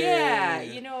about. Yeah,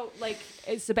 you know, like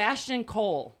Sebastian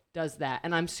Cole does that,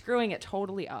 and I'm screwing it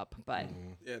totally up, but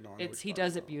Yeah, no, I know what he you're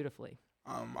does talking it beautifully.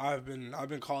 I've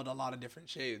been called a lot of different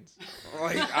shades.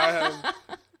 Like I have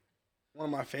one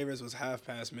of my favorites was half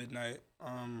past midnight.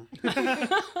 I've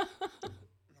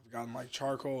gotten like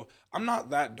charcoal. I'm not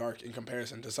that dark in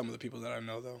comparison to some of the people that I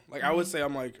know though. Like I would say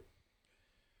I'm like,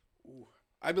 ooh,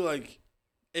 I'd be like,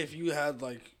 if you had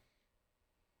like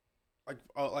a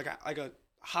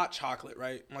hot chocolate,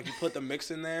 right? And, like you put the mix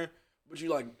in there. But you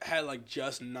like had like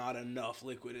just not enough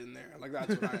liquid in there. Like that's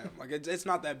what I am. Like it's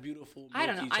not that beautiful. I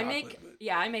don't know. milky I make chocolate,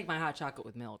 but, I make my hot chocolate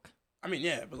with milk. I mean,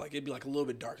 yeah, but like it'd be like a little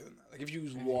bit darker than that. Like if you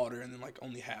use water and then like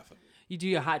only half of it. You do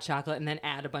your hot chocolate and then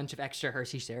add a bunch of extra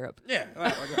Hershey syrup. Yeah,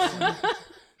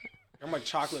 I'm like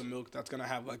chocolate milk that's gonna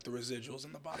have like the residuals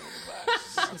in the bottom of the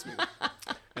glass. That's me.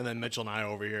 And then Mitchell and I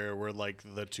over here, we're like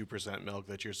the 2% milk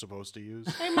that you're supposed to use.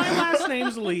 Hey, my last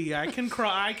name's Lee. I can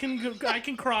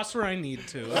cross where I need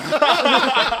to. If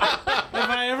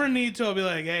I ever need to, I'll be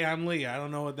like, hey, I'm Lee. I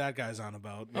don't know what that guy's on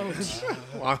about.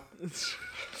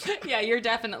 Yeah, you're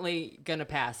definitely gonna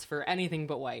pass for anything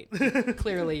but white.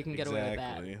 Clearly, you can get away with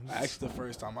that. Actually, the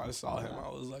first time I saw him, I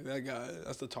was like, that guy,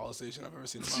 that's the tallest Asian I've ever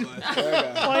seen in my life.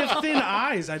 That guy. Well, I have thin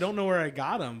eyes. I don't know where I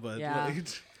got them, but Yeah. like,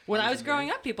 When I was growing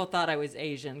up, people thought I was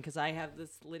Asian because I have this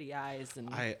slitty eyes and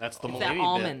That's the that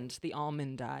Mulaney bit.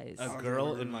 almond eyes. a was girl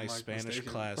never in my like Spanish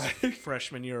mistaken. class,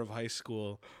 freshman year of high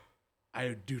school. I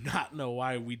do not know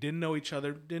why we didn't know each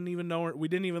other. Didn't even know her. We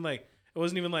didn't even like. It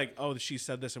wasn't even like, oh, she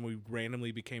said this and we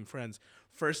randomly became friends.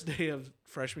 First day of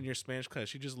freshman year Spanish class,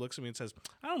 she just looks at me and says,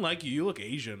 "I don't like you. You look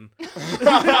Asian."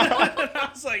 I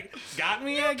was like, "Got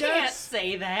me, I Can't guess."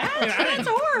 say that. I That's didn't-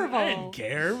 horrible. I didn't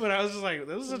care, but I was just like,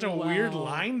 "This is such a weird Wow.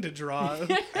 line to draw."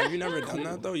 Have you never done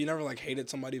that though? You never like hated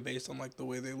somebody based on like the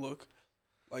way they look?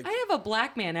 Like I have a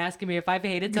black man asking me if I've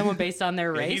hated someone based on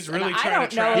their race. he's really and I trying don't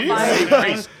to know trap if He you. didn't I.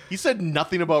 say race. He said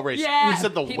nothing about race. Yeah, He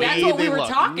said the way that's what they we were look.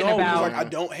 talking no, about. because like I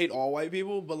don't hate all white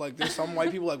people, but like there's some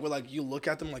white people like where like you look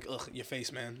at them like ugh, your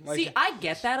face, man. Like See, I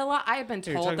get that a lot. I have been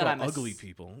You're told talking that about I'm ugly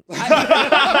people. You're I, like,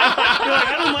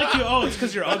 I don't like you. Oh, it's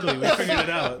because you're ugly. We figured it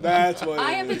out. that's what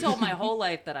I it have been is. told my whole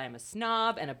life that I'm a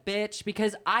snob and a bitch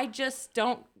because I just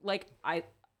don't like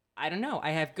I don't know.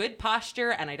 I have good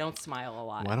posture and I don't smile a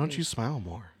lot. Why don't you smile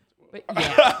more? But,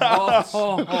 yeah.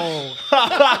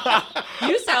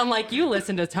 You sound like you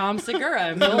listen to Tom Segura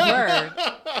and Bill Burr.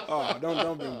 Oh,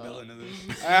 don't bring Bill into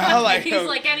this. I like He's him.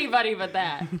 like anybody but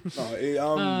that.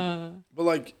 But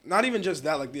like not even just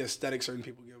that, like the aesthetic certain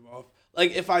people give off.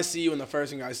 Like if I see you and the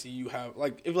first thing I see you have,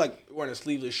 like if like wearing a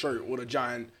sleeveless shirt with a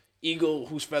giant eagle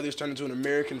whose feathers turn into an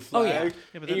American flag, yeah.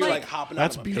 Yeah, but and you're like- like hopping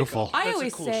That's out of a beautiful. pickup. I That's a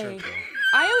always cool say, shirt,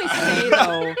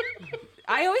 though.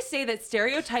 I always say that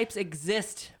stereotypes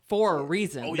exist for a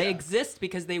reason. Oh, They yeah. exist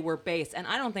because they were based, and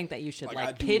I don't think that you should Like, I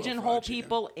like do love pigeonhole fried chicken.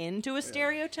 people into a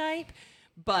stereotype.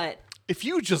 But if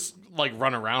you just like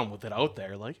run around with it out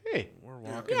there, like, hey, We're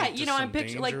walking Yeah, into you know, I'm some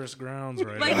picturing like dangerous grounds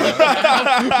right like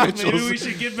now. Maybe we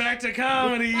should get back to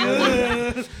comedy.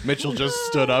 Mitchell just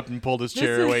stood up and pulled his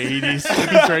chair is- away. He's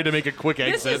trying to make a quick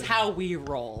this exit. is how we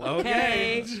roll.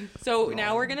 Okay. So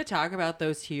now we're gonna talk about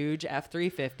those huge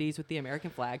F-350s with the American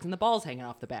flags and the balls hanging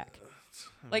off the back.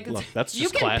 Like Look, that's you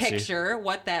just can classy. picture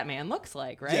what that man looks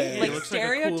like, right? Yeah, he like looks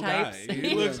stereotypes. Like a cool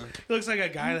guy. He looks like a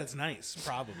guy that's nice,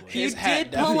 probably. His You hat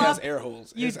did definitely pull has up- air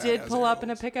holes. You His hat did has pull air up in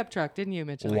a holes. pickup truck, didn't you,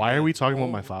 Mitchell? Why are we talking about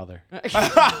my father?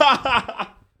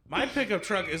 My pickup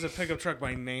truck is a pickup truck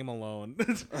by name alone.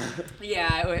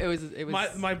 Yeah, it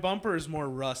was. my bumper is more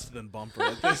rust than bumper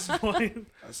at this point.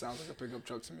 That sounds like a pickup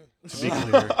truck to me.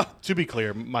 To be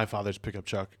clear, my father's pickup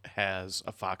truck has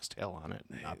a foxtail on it,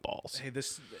 not balls. Hey, the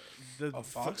A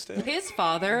foxtail? His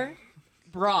father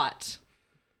brought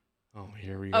Oh,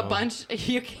 here we go. a bunch.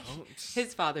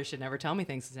 His father should never tell me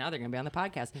things because now they're going to be on the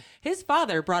podcast. His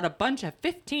father brought a bunch of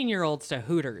 15-year-olds to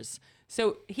Hooters.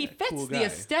 So he fits cool the guy.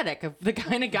 aesthetic of the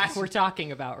kind of guy we're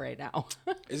talking about right now.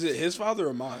 Is it his father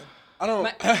or mine? I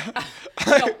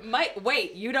don't.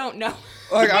 Wait, you don't know.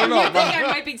 Like, I don't know. You think I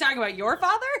might be talking about your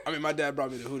father? I mean, my dad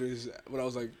brought me to Hooters when I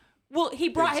was like, Well, he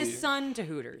brought Big his T. son to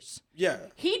Hooters. yeah.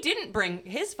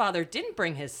 His father didn't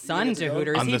bring his son get to to go?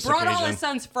 Hooters. On He this brought all occasion. his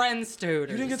son's friends to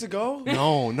Hooters. You didn't get to go?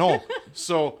 No.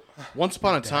 So once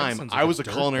upon a time, sounds I like was a a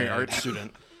culinary dirtbag. arts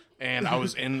student, and I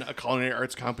was in a culinary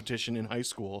arts competition in high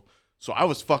school. So I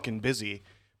was fucking busy.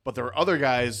 But there were other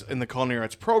guys in the culinary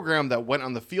arts program that went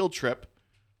on the field trip,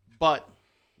 but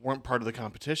weren't part of the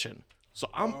competition. So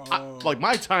like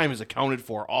my time is accounted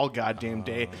for all goddamn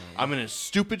day. I'm in a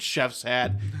stupid chef's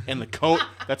hat and the coat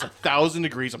that's 1,000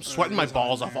 degrees. I'm sweating my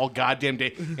balls off all goddamn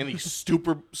day in these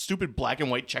stupid black and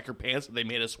white checker pants that they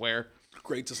made us wear.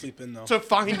 Great to sleep in, though. To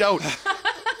find out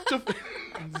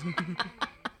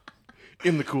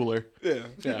in the cooler.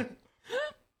 Yeah.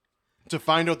 To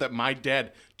find out that my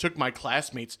dad took my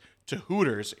classmates to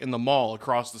Hooters in the mall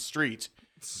across the street.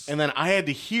 And then I had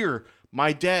to hear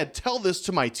my dad tell this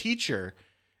to my teacher.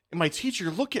 And my teacher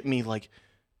looked at me like,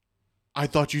 I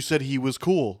thought you said he was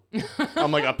cool.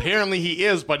 I'm like, apparently he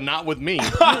is, but not with me.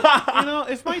 You know,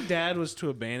 if my dad was to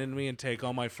abandon me and take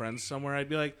all my friends somewhere, I'd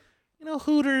be like, you know,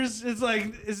 Hooters, it's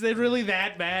like, is it really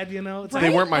that bad, you know? It's They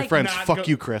weren't my Like, friends. not Fuck go-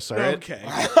 you, Chris, all right? Okay.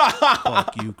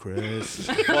 Fuck you, Chris.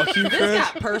 Fuck you, This Chris.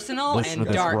 got personal Listen and to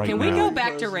this dark. right Can we now. go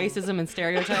back to racism and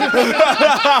stereotypes?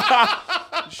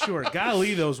 Sure,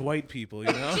 golly, those white people,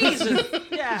 you know? Jesus.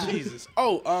 Yeah. Jesus.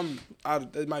 Oh,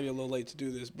 it might be a little late to do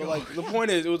this, but like the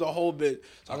point is, it was a whole bit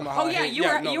talking about how. Oh yeah, I hate, you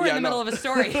were in the middle of a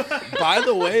story. By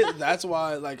the way, that's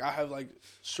why like I have like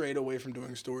strayed away from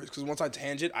doing stories because once I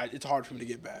tangent, it's hard for me to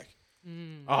get back.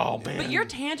 Oh, man. But your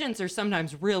tangents are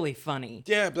sometimes really funny.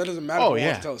 Yeah, but that doesn't matter. Oh, if I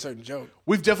yeah. want to tell a certain joke.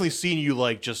 We've definitely seen you,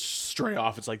 like, just stray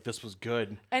off. It's like, this was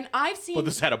good. And I've seen But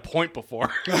this had a point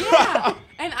before. Yeah.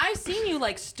 And I've seen you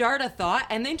like start a thought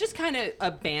and then just kind of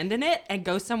abandon it and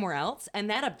go somewhere else. And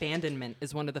that abandonment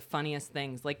is one of the funniest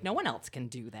things. Like no one else can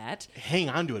do that. Hang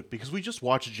on to it because we just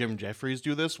watched Jim Jeffries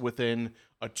do this within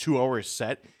a 2-hour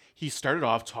set. He started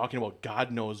off talking about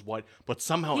God knows what, but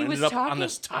somehow He was ended up on talking-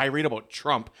 this tirade about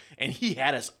Trump, and he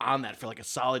had us on that for like a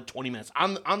solid 20 minutes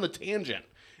on the tangent.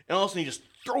 And all of a sudden he just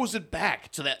throws it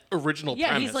back to that original Yeah,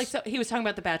 premise. he's like, so he was talking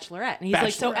about The Bachelorette. And he's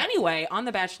like, so Bachelorette. anyway, on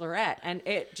The Bachelorette. And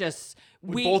it just,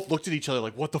 we both looked at each other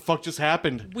like, what the fuck just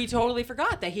happened? we totally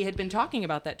forgot that he had been talking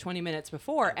about that 20 minutes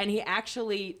before. And he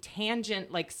actually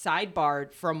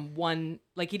sidebarred from one,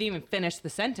 like he didn't even finish the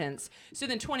sentence. So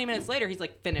then 20 minutes later, he's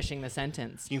like finishing the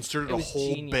sentence. He inserted It a was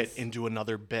whole genius. bit into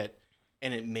another bit,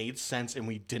 and it made sense, and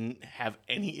we didn't have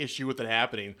any issue with it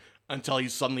happening until he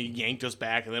suddenly yanked us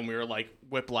back, and then we were like,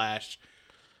 whiplash.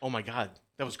 Oh my God,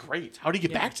 that was great. How did he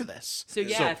get back to this? So,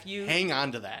 yeah, if you- hang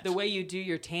on to that. The way you do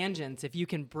your tangents, if you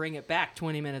can bring it back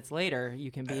 20 minutes later, you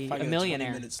can be If I a get millionaire.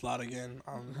 20-minute slot again,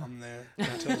 I'm there.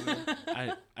 Until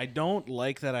then. I don't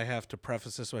like that I have to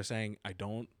preface this by saying I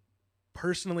don't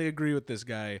personally agree with this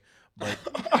guy, but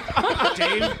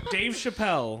Dave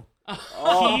Chappelle,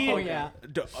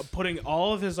 putting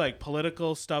all of his like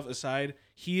political stuff aside,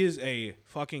 he is a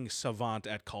fucking savant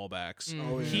at callbacks. Mm.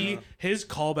 Oh, yeah. His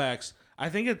callbacks. I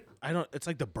think it's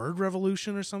like the Bird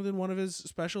Revolution or something. One of his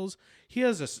specials. He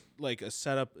has a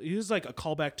setup. He was like a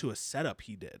callback to a setup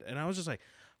he did, and I was just like,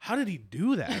 how did he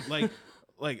do that?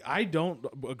 Like I don't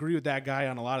agree with that guy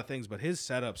on a lot of things, but his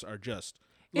setups are just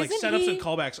like Isn't setups he- and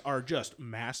callbacks are just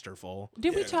masterful.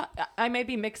 Did we talk? I may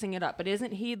be mixing it up, but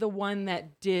isn't he the one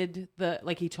that did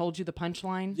he told you the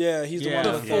punchline? Yeah, he's the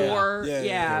Yeah. one. Before, Yeah.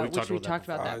 yeah, we which talked we about that talked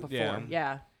about that before. Yeah.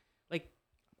 Yeah. Like,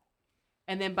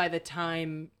 and then by the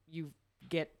time you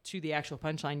get to the actual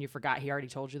punchline, you forgot he already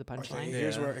told you the punchline. Okay,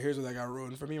 here's where that got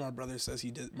ruined for me. My brother says he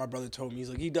did. My brother told me, he's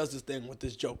like, he does this thing with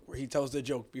this joke where he tells the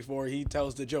joke before he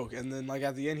tells the joke, and then like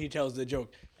at the end he tells the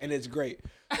joke, and it's great.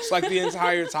 It's like the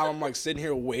entire time I'm like sitting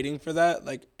here waiting for that,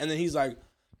 like, and then he's like,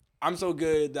 I'm so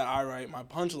good that I write my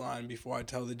punchline before I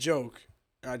tell the joke,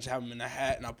 and I just have them in a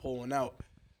hat and I pull one out.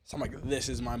 So I'm like, this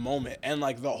is my moment. And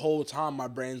like the whole time my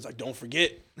brain's like, don't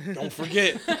forget. No,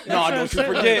 don't you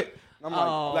forget. And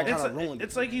I'm like, that kind of ruined it.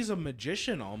 It's like he's a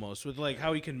magician almost with like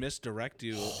how he can misdirect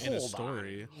you in a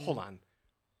story. Hold on.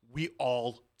 We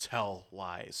all tell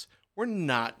lies. We're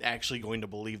not actually going to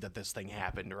believe that this thing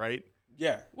happened, right?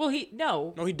 Yeah. Well, he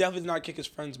definitely did not kick his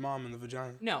friend's mom in the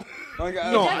vagina. No. Like,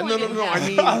 No.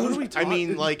 definitely I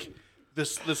mean, like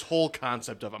this whole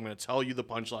concept of I'm going to tell you the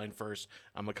punchline first.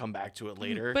 I'm going to come back to it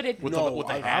later. But with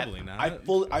the hat. Probably not.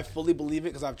 I fully believe it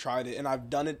because I've tried it and I've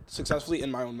done it successfully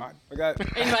in my own mind. Like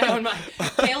in my own mind.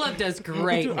 Caleb does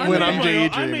great. Dude, When I'm I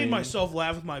daydreaming. made myself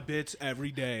laugh with my bits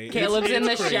every day. Caleb's in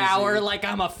the crazy. shower like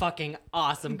I'm a fucking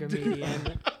awesome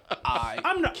comedian.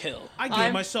 I'm not kill. I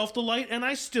gave myself the light and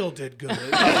I still did good.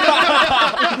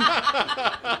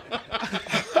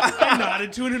 I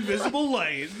nodded to an invisible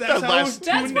light. That's how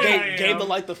tuned in I Gave am. the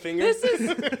light the finger. This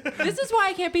is why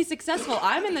I can't be successful.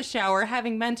 I'm in the shower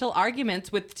having mental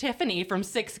arguments with Tiffany from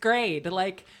 6th grade.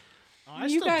 Like, I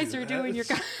you still guys do are that. doing your.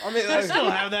 I mean, I still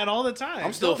have that all the time.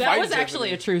 I'm still That fighting was actually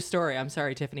Tiffany. a true story. I'm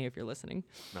sorry, Tiffany, if you're listening.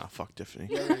 Nah, fuck Tiffany.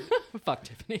 Fuck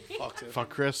Tiffany. Fuck Tiffany. Fuck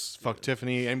Chris. Fuck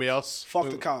Tiffany. Anybody else? Fuck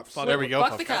the cops. There we go.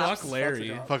 Fuck the cops. Fuck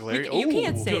Larry. Fuck Larry. You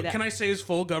can't Ooh. say that. Can I say his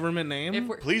full government name? If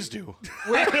we're Please do.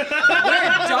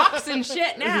 doxing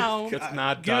shit now. It's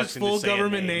not Give his doxing to full say a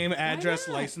government name, address,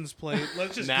 license plate.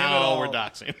 Let's just give it Now all. we're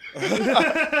doxing.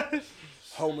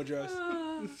 Home address.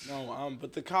 No,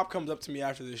 but the cop comes up to me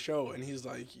after the show and he's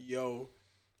like, yo,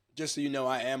 just so you know,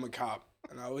 I am a cop.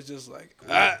 And I was just like,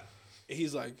 ah.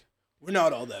 He's like, we're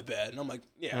not all that bad. And I'm like,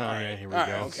 yeah, All all right, right. here we all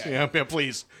go. right, okay. Yeah,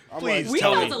 please. like, We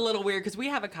tell felt me. a little weird because we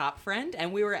have a cop friend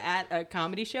and we were at a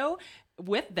comedy show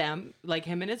with them, like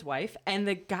him and his wife, and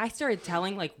the guy started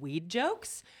telling like weed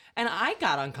jokes. And I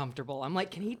got uncomfortable. I'm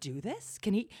like, can he do this?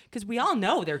 Can he? Because we all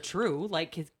know they're true.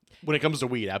 Like his. When it comes to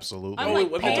weed, absolutely. I'm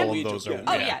like, all Pam- of those are.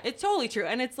 Oh yeah, it's totally true.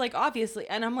 And it's like obviously,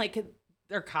 and I'm like,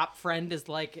 their cop friend is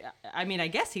like, I mean, I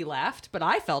guess he laughed, but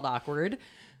I felt awkward.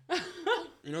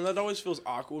 You know, that always feels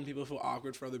awkward when people feel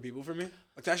awkward for other people for me.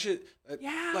 Like that shit,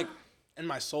 Yeah. like in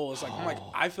my soul, it's like, I'm like,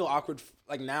 I feel awkward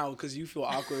like now because you feel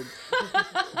awkward.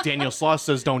 Daniel Sloss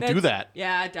says don't do that.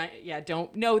 Yeah,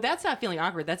 don't. No, that's not feeling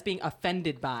awkward. That's being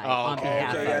offended by on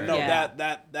behalf Okay, of. yeah,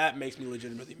 no, that makes me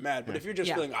legitimately mad. But if you're just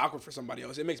Yeah. feeling awkward for somebody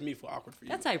else, it makes me feel awkward for you.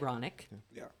 That's ironic.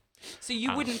 Yeah. So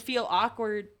you wouldn't feel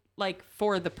awkward like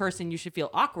for the person you should feel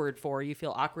awkward for. You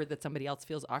feel awkward that somebody else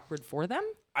feels awkward for them?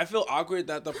 I feel awkward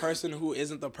that the person who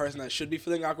isn't the person that should be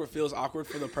feeling awkward feels awkward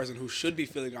for the person who should be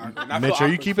feeling awkward. And I feel Mitch, are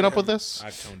you awkward keeping for up with him. this?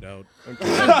 I've toned out.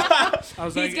 I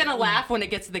was He's gonna laugh when it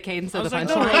gets to the cadence of the Like,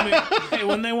 punchline. hey,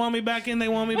 when they want me back in, they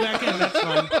want me back in. That's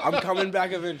fine. I'm coming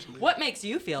back eventually. What makes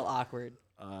you feel awkward?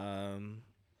 I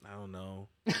don't know.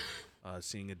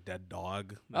 Seeing a dead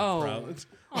dog. Oh.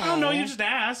 I don't know. You just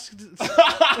asked.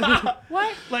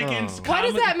 What? Like in Why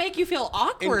does that make you feel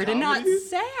awkward and not comedy?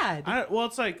 sad? Well,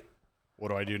 it's like, What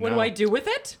do I do What now? do I do with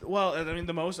it? well, I mean,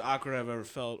 the most awkward I've ever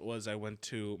felt was I went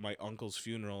to my uncle's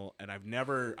funeral, and I've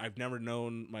never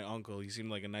known my uncle. He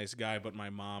seemed like a nice guy, but my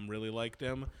mom really liked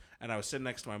him. And I was sitting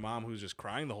next to my mom, who was just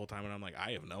crying the whole time, and I'm like,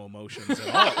 I have no emotions at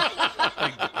all.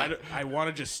 Like, I want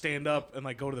to just stand up and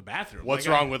like go to the bathroom. What's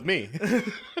Like, wrong with me?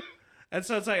 And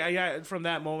so it's like, from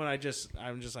that moment,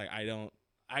 I'm just like,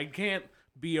 I can't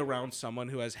be around someone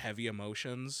who has heavy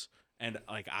emotions, and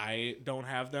like I don't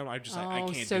have them. I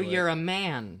can't. So do you're it. a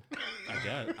man. I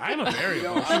guess I'm a very You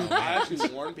know, emotional. I actually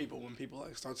warn people when people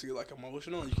like start to get like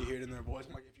emotional and you can hear it in their voice.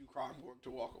 I'm like, if you cry, I'm going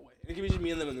to walk away. And it can be just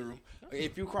me and them in the room. Like,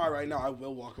 if you cry right now, I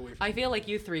will walk away from I feel like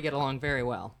you three get along very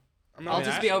well. I'm I'll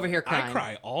just be over here crying. I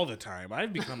cry all the time.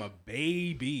 I've become a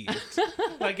baby.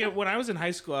 When I was in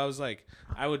high school,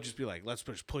 I would just be like, let's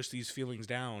push these feelings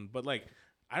down. But like,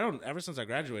 I don't. Ever since I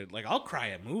graduated, like I'll cry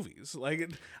at movies.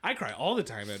 Like I cry all the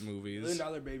time at movies. $1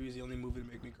 Million Baby is the only movie to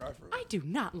make me cry for. I do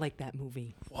not like that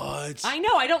movie. What? I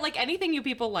know. I don't like anything you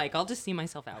people like. I'll just see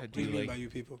myself out. What do you mean by you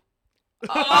people?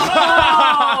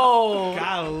 Oh,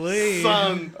 Golly.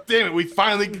 Son, damn it, we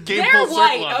finally came they're full circle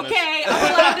white. on this. Okay,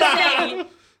 I'm allowed to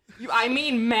say. I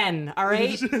mean men. All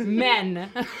right, men.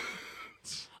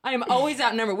 I am always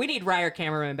outnumbered. We need Ryer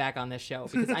cameraman back on this show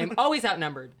because I'm always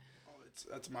outnumbered.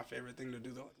 That's my favorite thing to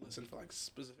do. To like listen for like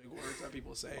specific words that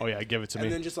people say. Oh yeah, give it to And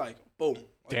me. then just like boom. Like,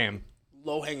 Damn.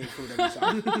 low-hanging fruit every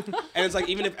time. And it's like,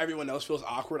 even if everyone else feels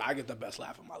awkward, I get the best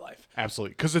laugh of my life.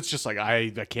 Absolutely, because it's just like I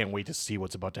can't wait to see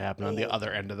what's about to happen on the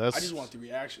other end of this. I just want the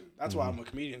reaction. That's why I'm a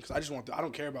comedian, because I just want I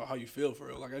don't care about how you feel for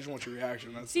real. Like, I just want your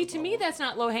reaction. See, to me, that's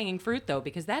not low-hanging fruit, though,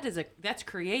 because that's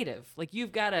creative. Like,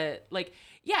 you've got to, like,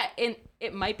 yeah, and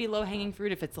it might be low-hanging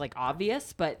fruit if it's, like,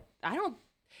 obvious, but I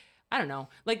don't know.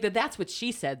 Like, that's what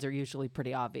she said's are usually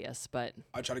pretty obvious, but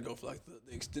I try to go for, like,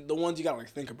 the ones you got to, like,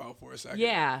 think about for a second.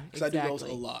 yeah, Because exactly. I do those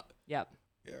a lot. Yep.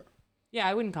 Yeah. Yeah,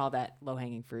 I wouldn't call that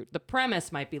low-hanging fruit. The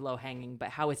premise might be low-hanging, but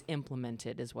how it's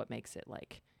implemented is what makes it,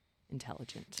 like,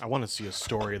 intelligent. I want to see a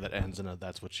story that ends in a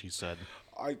 "that's what she said."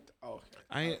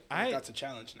 Okay. That's a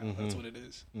challenge now. That's what it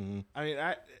is. I mean,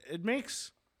 it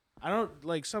makes, I don't,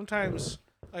 like, sometimes,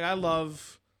 like, I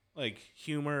love, like,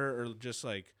 humor or just,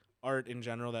 like, art in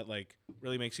general that, like,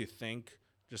 really makes you think.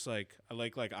 Just, like, I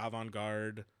like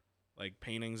avant-garde, like,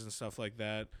 paintings and stuff like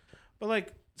that. But,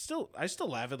 like, I still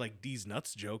laugh at, like, these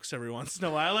nuts jokes every once in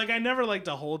a while. Like, I never like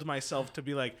to hold myself to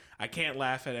be like, I can't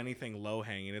laugh at anything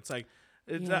low-hanging. It's like,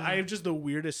 I have just the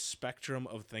weirdest spectrum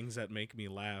of things that make me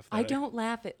laugh. I don't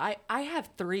laugh at... I have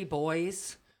 3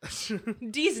 boys.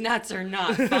 These nuts are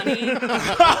not funny anymore.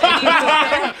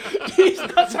 These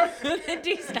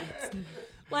nuts.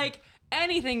 Like,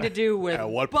 anything to do with At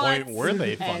what butts point were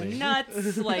they funny? and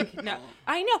nuts. Like, no.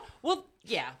 I know. Well,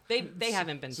 yeah, they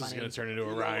haven't been This funny. is gonna turn into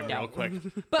a rhyme real quick.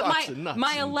 But Thoughts and nuts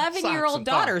my and 11-year-old socks and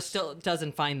daughter thoughts. still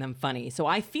doesn't find them funny. So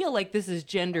I feel like this is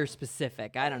gender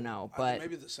specific. I don't know, but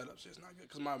Maybe the setup's just not good.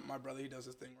 Because my brother, he does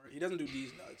this thing where he doesn't do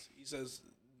these nuts. He says,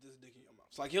 this dick in your mouth.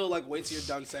 So, like, he'll, like, wait till you're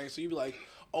done saying. So you'd be like,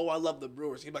 oh, I love the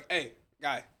Brewers. He'd be like, hey,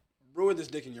 guy, brewer this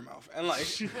dick in your mouth. And, like,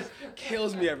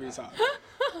 kills me every time.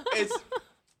 It's,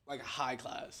 like, high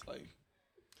class. Like,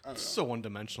 I don't know. So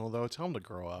one-dimensional though. Tell him to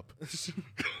grow up.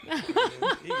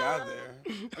 He got there.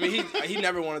 I mean, he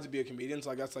never wanted to be a comedian. So,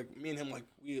 like, that's, like, me and him, like,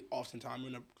 we oftentimes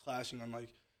end up clashing on, like,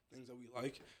 things that we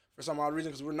like. For some odd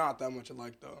reason, because we're not that much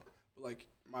alike, though. But, like,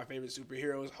 my favorite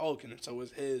superhero is Hulk, and so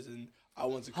was his. And I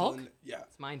went to Hulk? Yeah.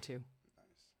 it's mine too.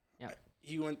 Yeah.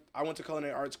 I went to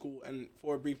culinary art school, and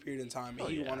for a brief period in time,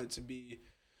 he wanted to be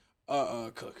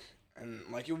a cook. And,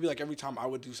 like, it would be, like, every time I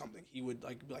would do something, he would,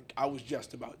 like, be like, I was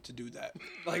just about to do that.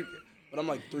 Like, but I'm,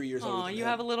 like, 3 years old. Oh, you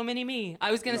have a little mini me.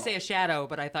 I was going to say a shadow,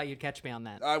 but I thought you'd catch me on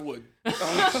that. I would.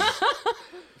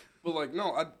 But, like,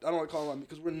 no, I don't like calling him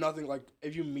because we're nothing, like,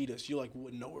 if you meet us, you, like,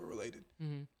 wouldn't know we're related.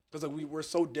 Because, like, we're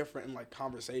so different in, like,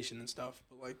 conversation and stuff.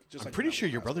 But, like, just, I'm like, pretty sure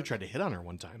your brother tried to hit on her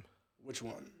one time. Which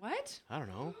one? What? I don't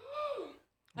know.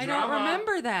 I don't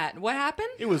remember that. What happened?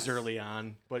 It was early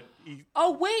on, but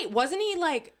Oh, wait. Wasn't he,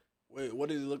 like... Wait, what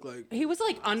did he look like? He was,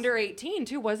 like, under 18,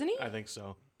 too, wasn't he? I think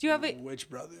so. Do you have a... Which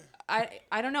brother?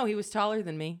 I don't know. He was taller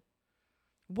than me.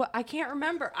 What? I can't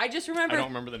remember. I just remember... I don't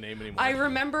remember the name anymore. I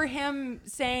remember him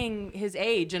saying his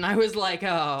age, and I was like,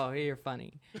 oh, you're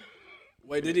funny.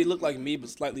 Wait, did he look like me but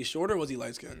slightly shorter, or was he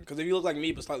light skinned? Because if he looked like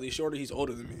me but slightly shorter, he's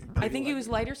older than me. I think he was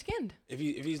lighter skinned. If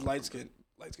he's light skinned.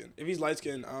 If he's light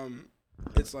skinned,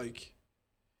 it's like,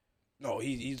 no,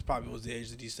 he's probably was the age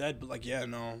that he said, but like, yeah,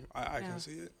 no, I can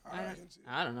see it. I can see it.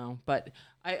 I don't know, but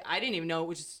I didn't even know it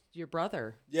was just your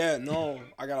brother. Yeah, no,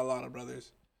 I got a lot of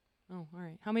brothers. Oh, all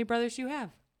right. How many brothers do you have?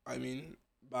 I mean,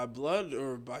 by blood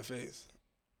or by faith?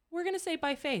 We're gonna say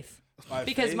by faith, By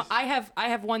because faith? I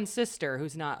have one sister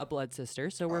who's not a blood sister,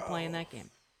 so we're playing that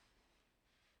game.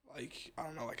 Like, I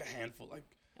don't know, like a handful, like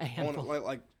A handful.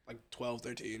 like 12,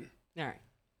 13. All right.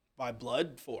 By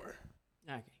blood, 4.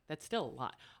 Okay, that's still a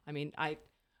lot. I mean, I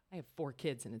have 4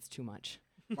 kids, and it's too much.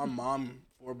 My mom,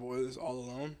 4 boys, all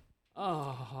alone.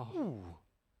 Oh.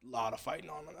 A lot of fighting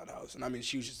on in that house, and I mean,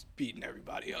 she was just beating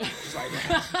everybody up. Just like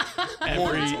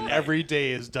every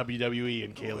day is WWE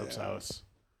in Caleb's house.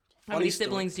 How many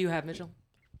siblings do you have, Mitchell?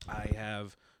 I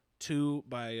have 2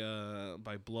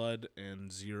 by blood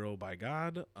and 0 by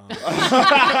God. No,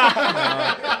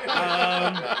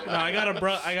 I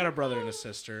got a brother and a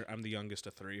sister. I'm the youngest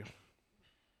of 3.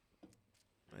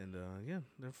 And yeah,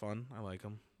 they're fun. I like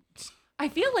them. I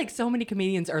feel like so many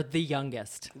comedians are the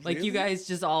youngest. Like you Really? guys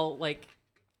just all like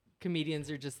comedians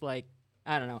are just like,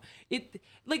 I don't know. It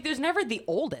like there's never the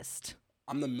oldest.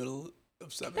 I'm the middle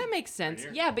of 7. That makes sense.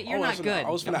 Yeah, but you're not good. I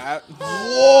was gonna ask.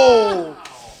 Whoa!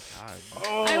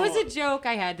 It was a joke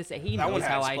I had to say. He That one knows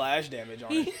had how I splash damage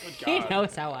on he, it. Good he God.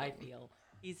 knows how I feel.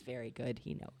 He's very good.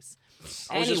 He knows.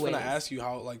 I was just gonna Anyways. ask you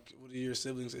how, like, what are your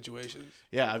sibling situations?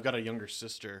 Yeah, I've got a younger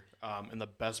sister, and the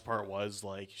best part was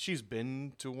like she's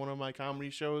been to one of my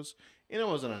comedy shows, and it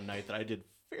was on a night that I did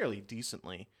fairly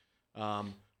decently,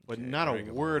 but not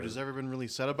a word has ever been really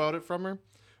said about it from her.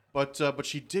 But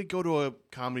she did go to a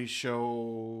comedy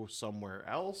show somewhere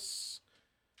else,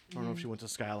 I don't know if she went to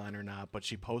Skyline or not, but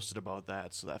she posted about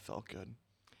that, so that felt good.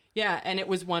 Yeah, and it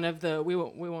was one of the we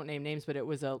won't name names, but it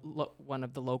was one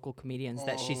of the local comedians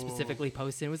that she specifically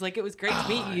posted. It was like, it was great to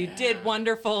meet you. You did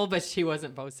wonderful, but she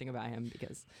wasn't posting about him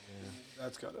because.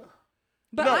 That's gotta.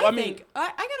 But No, I think I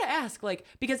gotta ask, like,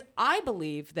 because I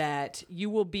believe that you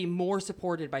will be more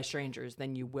supported by strangers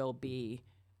than you will be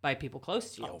by people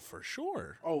close to you. Oh, for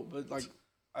sure. Oh, but like,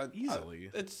 Easily.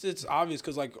 It's obvious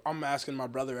because like I'm asking my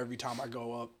brother every time I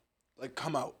go up, like,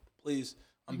 come out, please.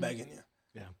 I'm begging you.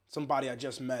 Yeah. Somebody I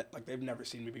just met, like, they've never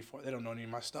seen me before. They don't know any of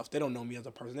my stuff. They don't know me as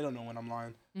a person. They don't know when I'm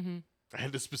lying. Mm-hmm. I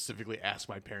had to specifically ask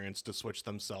my parents to switch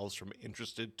themselves from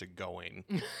interested to going.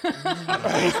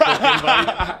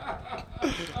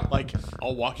 Like,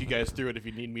 I'll walk you guys through it if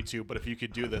you need me to, but if you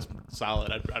could do this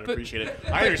solid, I'd appreciate it.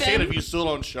 I understand if you still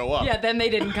don't show up. Yeah, then they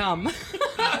didn't come.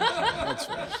 That's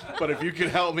right. But if you could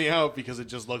help me out because it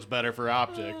just looks better for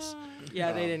optics.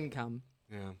 Yeah, they didn't come.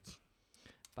 Yeah.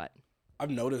 But I've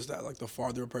noticed that, like, the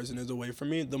farther a person is away from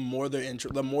me, the more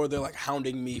they're like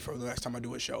hounding me for the next time I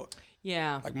do a show.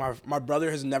 yeah, Like, my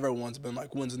brother has never once been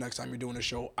like, when's the next time you're doing a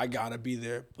show? I gotta be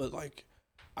there. But like,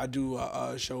 I do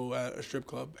a show at a strip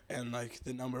club, and like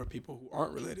the number of people who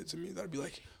aren't related to me that'd be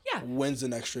like, Yeah. when's the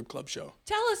next strip club show?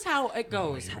 tell us how it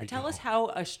goes. Tell us how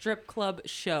a strip club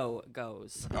show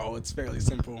goes. Oh, it's fairly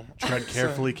simple. Tread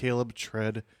carefully, Caleb.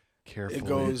 Tread carefully. It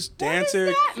goes What dancer.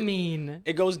 does that mean?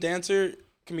 It goes dancer,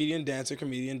 comedian, dancer,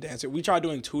 comedian, dancer. We tried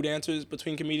doing 2 dancers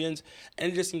between comedians,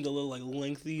 and it just seemed a little like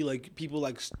lengthy. Like, people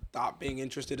like stopped being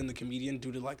interested in the comedian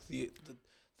due to like the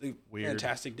Weird.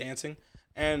 fantastic dancing,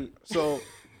 and so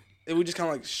it would just kind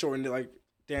of like shortened it, like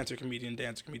dancer, comedian,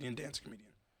 dancer, comedian, dancer, comedian.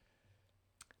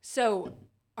 So,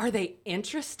 are they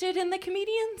interested in the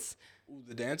comedians? Ooh,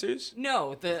 the dancers,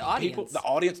 No, the audience. the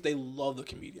audience, they love the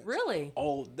comedians. Really?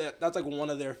 Oh, that's like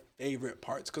one of their favorite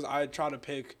parts, because I try to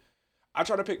pick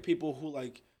people who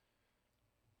like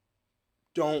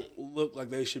don't look like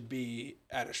they should be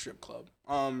at a strip club.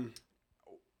 I'm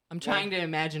trying to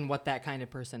imagine what that kind of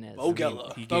person is.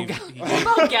 Bogella.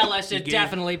 Bogella should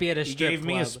definitely be at a He strip gave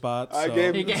me a club. spot. I So.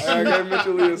 gave He gave-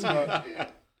 Mitchell Lee a spot.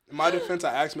 In my defense,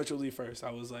 I asked Mitchell Lee first.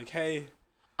 I was like, hey,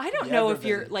 I don't Yeah, know but if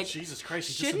you're then- like. Jesus Christ,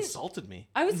 he just shouldn't- insulted me.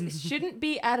 Shouldn't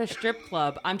be at a strip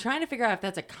club. I'm trying to figure out if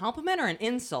that's a compliment or an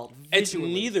insult. it's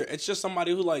visually. neither. It's just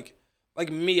somebody who like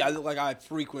me. I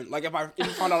frequent. Like, if you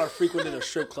found out I frequented a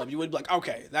strip club, you would be like,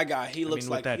 okay, that guy. He I looks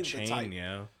mean, like with that he's the type. chain,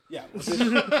 yeah. Yeah, with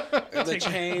the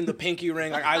chain, the pinky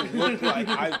ring. Like, I look like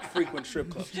I frequent strip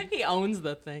clubs. He owns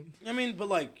the thing. I mean, but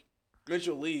like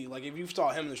Mitchell Lee, like if you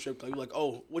saw him in the strip club, you're like,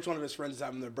 oh, which one of his friends is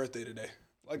having their birthday today?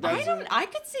 Like, that's, I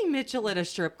could see Mitchell at a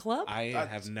strip club. I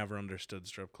That's- have never understood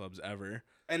strip clubs ever.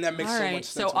 and that makes All so right, much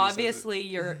sense. so when he says it. obviously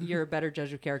you're a better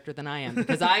judge of character than I am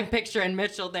because I'm picturing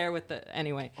Mitchell there with the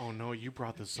anyway. Oh no, you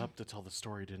brought this up to tell the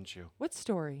story, didn't you? What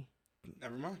story?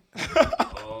 Never mind.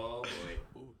 Oh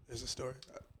boy. Ooh, there's a story.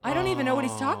 I don't even know what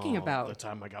he's talking The about.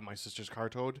 time I got my sister's car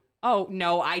towed. Oh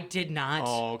no, I did not.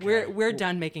 Oh, okay. We're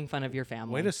done making fun of your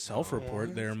family. Way to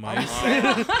self-report there, Mike.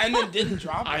 And then didn't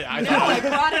drop it. I No, I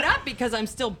brought it up because I'm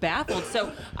still baffled.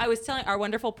 So I was telling our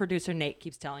wonderful producer Nate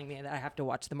keeps telling me that I have to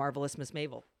watch The Marvelous Miss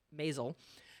Maisel.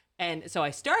 And so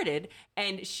I started,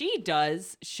 and she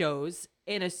does shows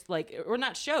in a or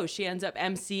not shows. She ends up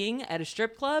emceeing at a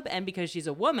strip club, and because she's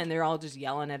a woman, they're all just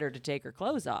yelling at her to take her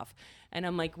clothes off. And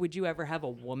I'm like, would you ever have a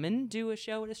woman do a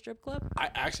show at a strip club? I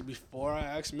actually, before I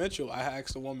asked Mitchell, I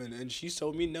asked a woman, and she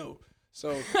told me no.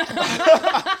 So,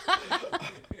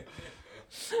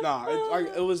 nah,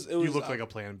 it was. You look like a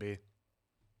plan B.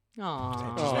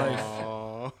 Aww.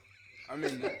 Oh. I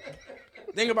mean,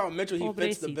 thing about Mitchell, he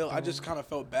fits the Pobrecito. bill. I just kind of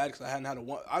felt bad because I hadn't had a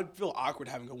woman. I'd feel awkward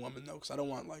having a woman though, because I don't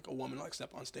want like a woman to like step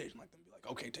on stage and like them be like,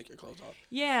 okay, take your clothes off.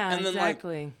 Yeah, And then, like,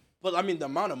 exactly. But I mean, the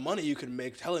amount of money you can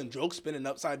make telling jokes spinning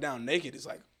upside down naked is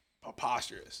like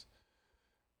preposterous.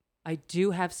 I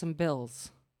do have some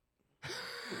bills.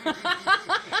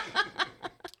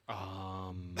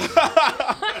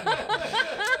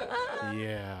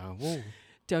 Yeah. Whoa.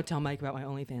 Don't tell Mike about my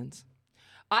OnlyFans.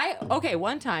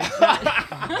 One time.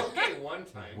 Okay, one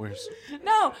time. Where's?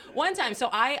 No, one time. So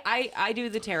I do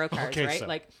the tarot cards, Okay, right? so-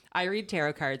 Like I read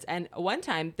tarot cards, and one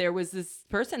time there was this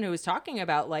person who was talking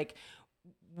about like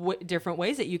different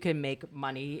ways that you can make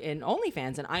money in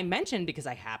OnlyFans, and I mentioned because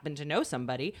I happen to know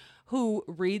somebody who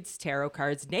reads tarot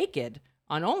cards naked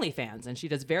on OnlyFans, and she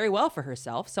does very well for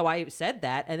herself. So I said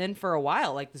that, and then for a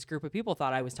while, like this group of people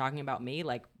thought I was talking about me,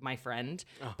 like my friend,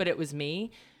 but it was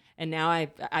me. And now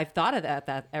I've thought of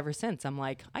that ever since. I'm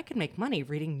like, I could make money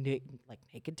reading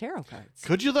naked tarot cards.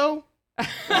 Could you though? It's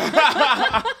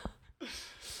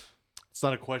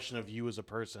not a question of you as a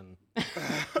person,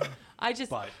 I just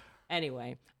but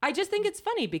Anyway, I just think it's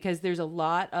funny because there's a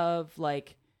lot of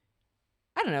like,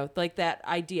 I don't know, like that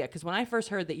idea. Because when I first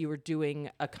heard that you were doing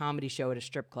a comedy show at a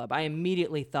strip club, I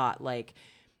immediately thought like,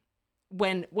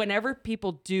 whenever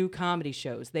people do comedy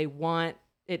shows, they want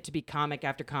it to be comic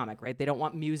after comic, right? They don't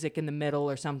want music in the middle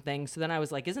or something. So then I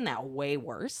was like, isn't that way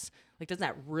worse? Like, doesn't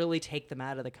that really take them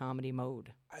out of the comedy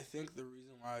mode? I think the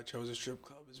reason why I chose a strip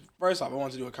club is, first off, I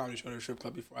wanted to do a comedy show at a strip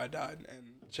club before I died, and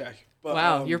check. But,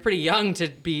 Wow, you're pretty young to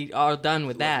be all done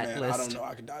with that man, list. I don't know.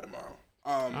 I could die tomorrow.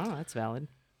 Oh, that's valid.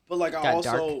 But like I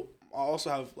Got also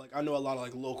have like I know a lot of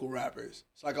like local rappers.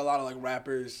 So like a lot of like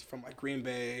rappers from like Green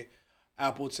Bay,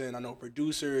 Appleton. I know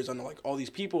producers. I know like all these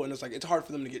people, and it's like it's hard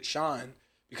for them to get shine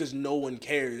because no one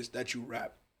cares that you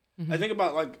rap. I think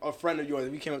about like a friend of yours.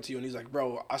 If he came up to you and he's like,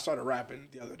 "Bro, I started rapping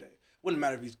the other day." Wouldn't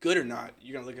matter if he's good or not.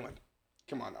 You're gonna look at him like,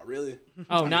 "Come on now, really?"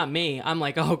 Oh, not me. I'm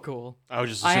like, oh, cool. I was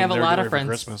just I assuming have a they were lot getting of ready for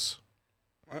friends Christmas.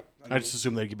 What? I just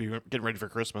assumed they'd be getting ready for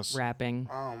Christmas. rapping.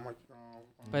 Oh my.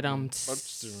 But I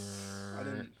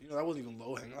didn't. That wasn't even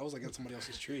low hang. That was like at somebody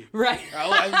else's tree. right.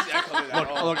 I just echoed it at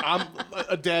all. Look,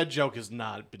 a dad joke is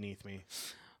not beneath me.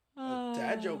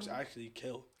 Dad jokes actually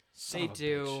kill. They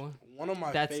do. One of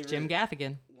my That's favorite, Jim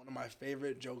Gaffigan. One of my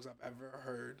favorite jokes I've ever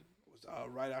heard was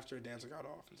right after a dancer got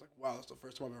off. It's like, wow, that's the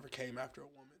first time I've ever came after a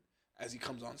woman as he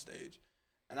comes on stage.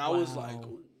 And I was like,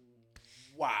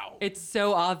 wow. It's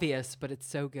so obvious, but it's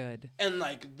so good. And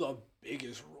like the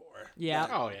biggest roar. Yeah.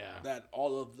 Oh yeah. That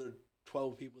all of the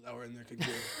 12 people that were in there could give.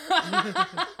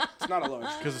 It's not a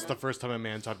large. Because it's the first time a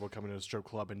man talked about coming to a strip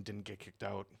club and didn't get kicked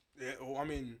out. Yeah, well, I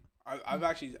mean,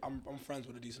 I'm friends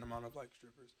with a decent amount of like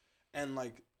strippers, and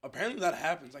like apparently that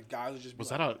happens. Like guys would just be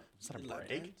Was like, that a "You lap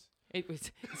brag? dance?" It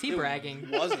was. Is he bragging?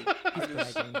 It wasn't.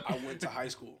 I went to high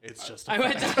school. It's just. I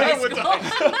went to high school.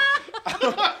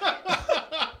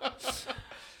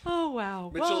 Oh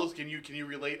wow. Mitchell, Well, can you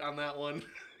relate on that one?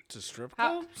 To strip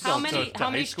how, club? how So, many to how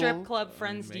high many strip school? club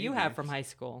friends do you Maybe. have from high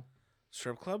school?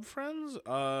 Strip club friends?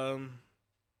 I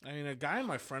mean, a guy in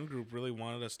my friend group really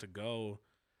wanted us to go,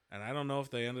 and I don't know if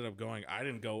they ended up going. I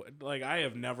didn't go. Like, I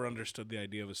have never understood the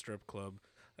idea of a strip club.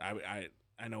 I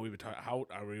know we would talk. How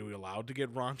are we allowed to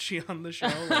get raunchy on the show?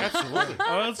 Like, Absolutely.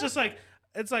 oh, it's just like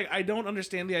I don't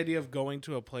understand the idea of going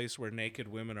to a place where naked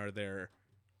women are there,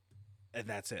 and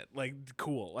that's it. Like,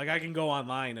 cool. Like, I can go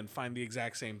online and find the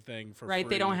exact same thing for Right.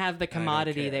 free, They don't have the and I don't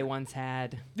commodity care. they once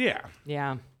had. Yeah.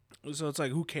 Yeah. So it's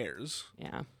like, who cares?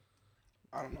 Yeah.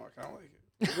 I don't know. I kind of like it.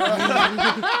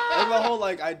 And the whole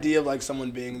like idea of like someone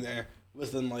being there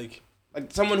within like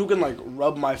someone who can like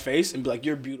rub my face and be like,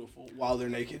 "You're beautiful," while they're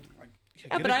naked. Like,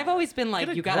 Yeah, but I've always been like,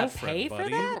 get a you gotta girlfriend, pay for buddy.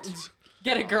 that.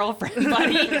 Get a girlfriend,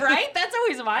 buddy. Right? That's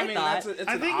always my thought. it's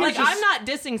I an think option. Like, I'm not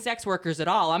dissing sex workers at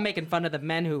all. I'm making fun of the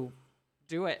men who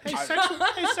do it. Hey,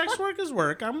 sex work is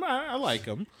work. I like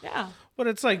them. Yeah. But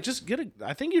it's like, just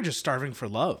I think you're just starving for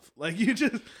love. Like, you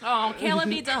just. Oh, Caleb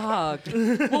needs a hug.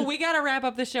 Well, we got to wrap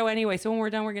up the show anyway, so when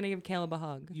we're done, we're going to give Caleb a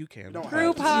hug. You can. Don't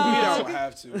Group have to. hug. You don't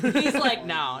have to. He's like,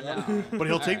 no. But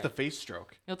he'll take the face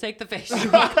stroke. He'll take the face.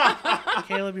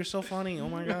 Caleb, you're so funny. Oh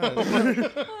my god.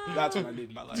 That's what I need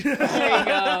in my life. There you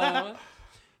go.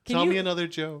 Tell me another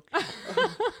joke.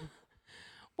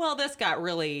 Well, this got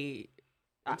really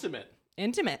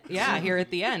Intimate. yeah, here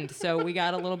at the end. So we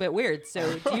got a little bit weird.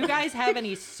 So do you guys have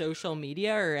any social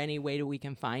media or any way that we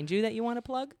can find you that you want to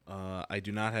plug? I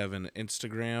do not have an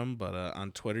Instagram, but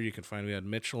on Twitter you can find me at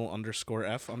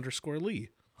Mitchell_F_Lee.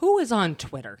 Who is on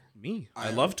Twitter? Me. I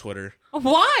love Twitter.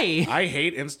 Why? I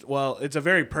hate well, it's a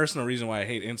very personal reason why I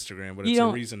hate Instagram, but You it's a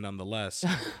don't- reason nonetheless.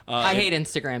 I hate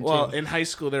Instagram, Well, too. in high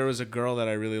school there was a girl that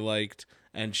I really liked,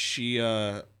 and she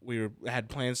had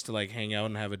plans to like hang out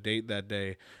and have a date that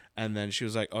day, and then she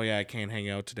was like, "Oh yeah, I can't hang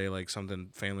out today, like something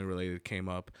family related came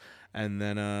up." And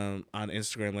then on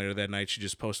Instagram later that night she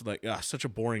just posted like, such a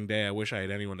boring day. I wish I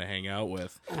had anyone to hang out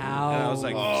with." Ow. And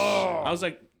I was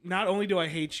like, not only do I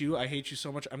hate you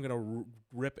so much, I'm gonna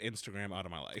rip Instagram out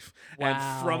of my life. Wow.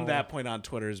 And from that point on,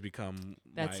 Twitter has become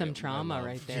That's my- some my trauma love.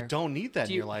 right there. You don't need that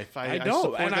in you- your life. I I don't,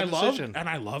 support and that I love decision. and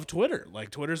I love Twitter. Like,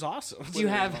 Twitter's awesome. Do you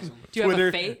have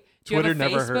Twitter- a Twitter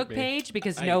never hurt Facebook me. page?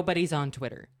 Because nobody's on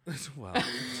Twitter. Well,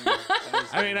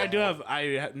 I mean, I do have.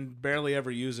 I barely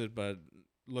ever use it, but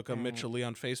look up Mitchell Lee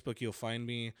on Facebook. You'll find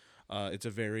me. It's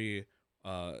a very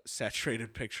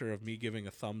saturated picture of me giving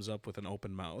a thumbs up with an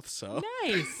open mouth. So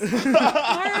Nice. All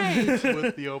right.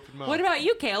 With the open mouth. What about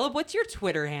you, Caleb? What's your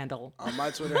Twitter handle? My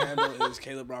Twitter handle is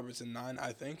Kaleb Robertson 9.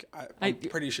 I think I'm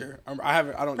pretty sure. I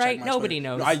haven't. I don't Right, check my nobody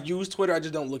Twitter. knows. No, I use Twitter. I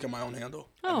just don't look at my own handle.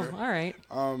 Oh, ever. all right.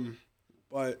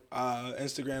 But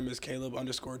Instagram is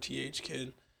Caleb_TH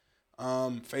Kid.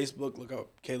 Facebook, look up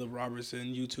Kaleb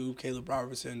Robertson. YouTube, Kaleb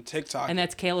Robertson. TikTok. And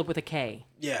that's Caleb with a K.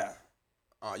 Yeah.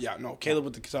 Yeah, no, Kaleb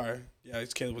with the sorry. Yeah,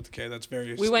 it's Kaleb with the K. That's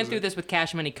very. We went through this with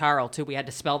Cash Money Carl too. We had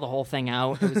to spell the whole thing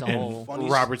out. It was a whole. Funny.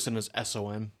 Robertson is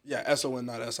SON. Yeah, SON,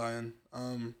 not SIN.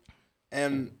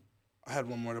 And I had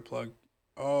one more to plug.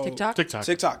 Oh, TikTok.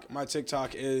 TikTok. My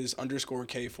TikTok is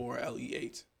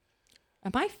 _K4LE8.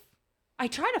 I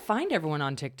try to find everyone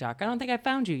on TikTok. I don't think I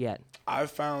found you yet.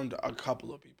 I've found a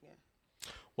couple of people.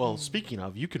 Well, speaking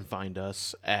of, you can find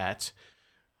us at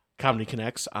Comedy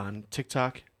Connects on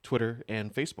TikTok, Twitter,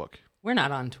 and Facebook. We're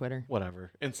not on Twitter.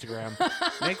 Whatever. Instagram.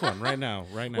 Make one right now.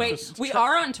 Wait, we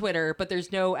are on Twitter, but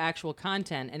there's no actual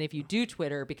content. And if you do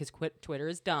Twitter, because Twitter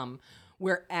is dumb,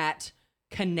 we're at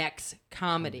Connects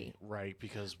Comedy. Right,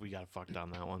 because we got fucked on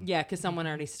that one. Yeah, because someone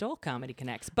already stole Comedy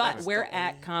Connects. But we're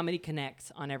at Comedy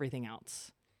Connects on everything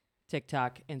else.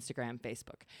 TikTok, Instagram,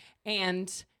 Facebook.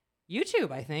 And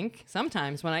YouTube, I think.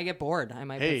 Sometimes when I get bored, I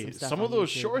might put some stuff some on of those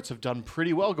YouTube. shorts have done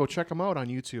pretty well. Go check them out on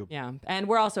YouTube. Yeah, and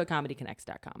we're also at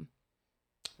comedyconnects.com.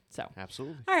 So,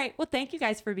 Absolutely. all right. Well, thank you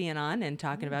guys for being on and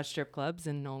talking about strip clubs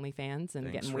and OnlyFans and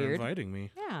Thanks getting for weird. inviting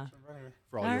me. Yeah.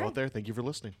 For all All you right. out there, thank you for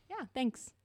listening. Yeah, thanks.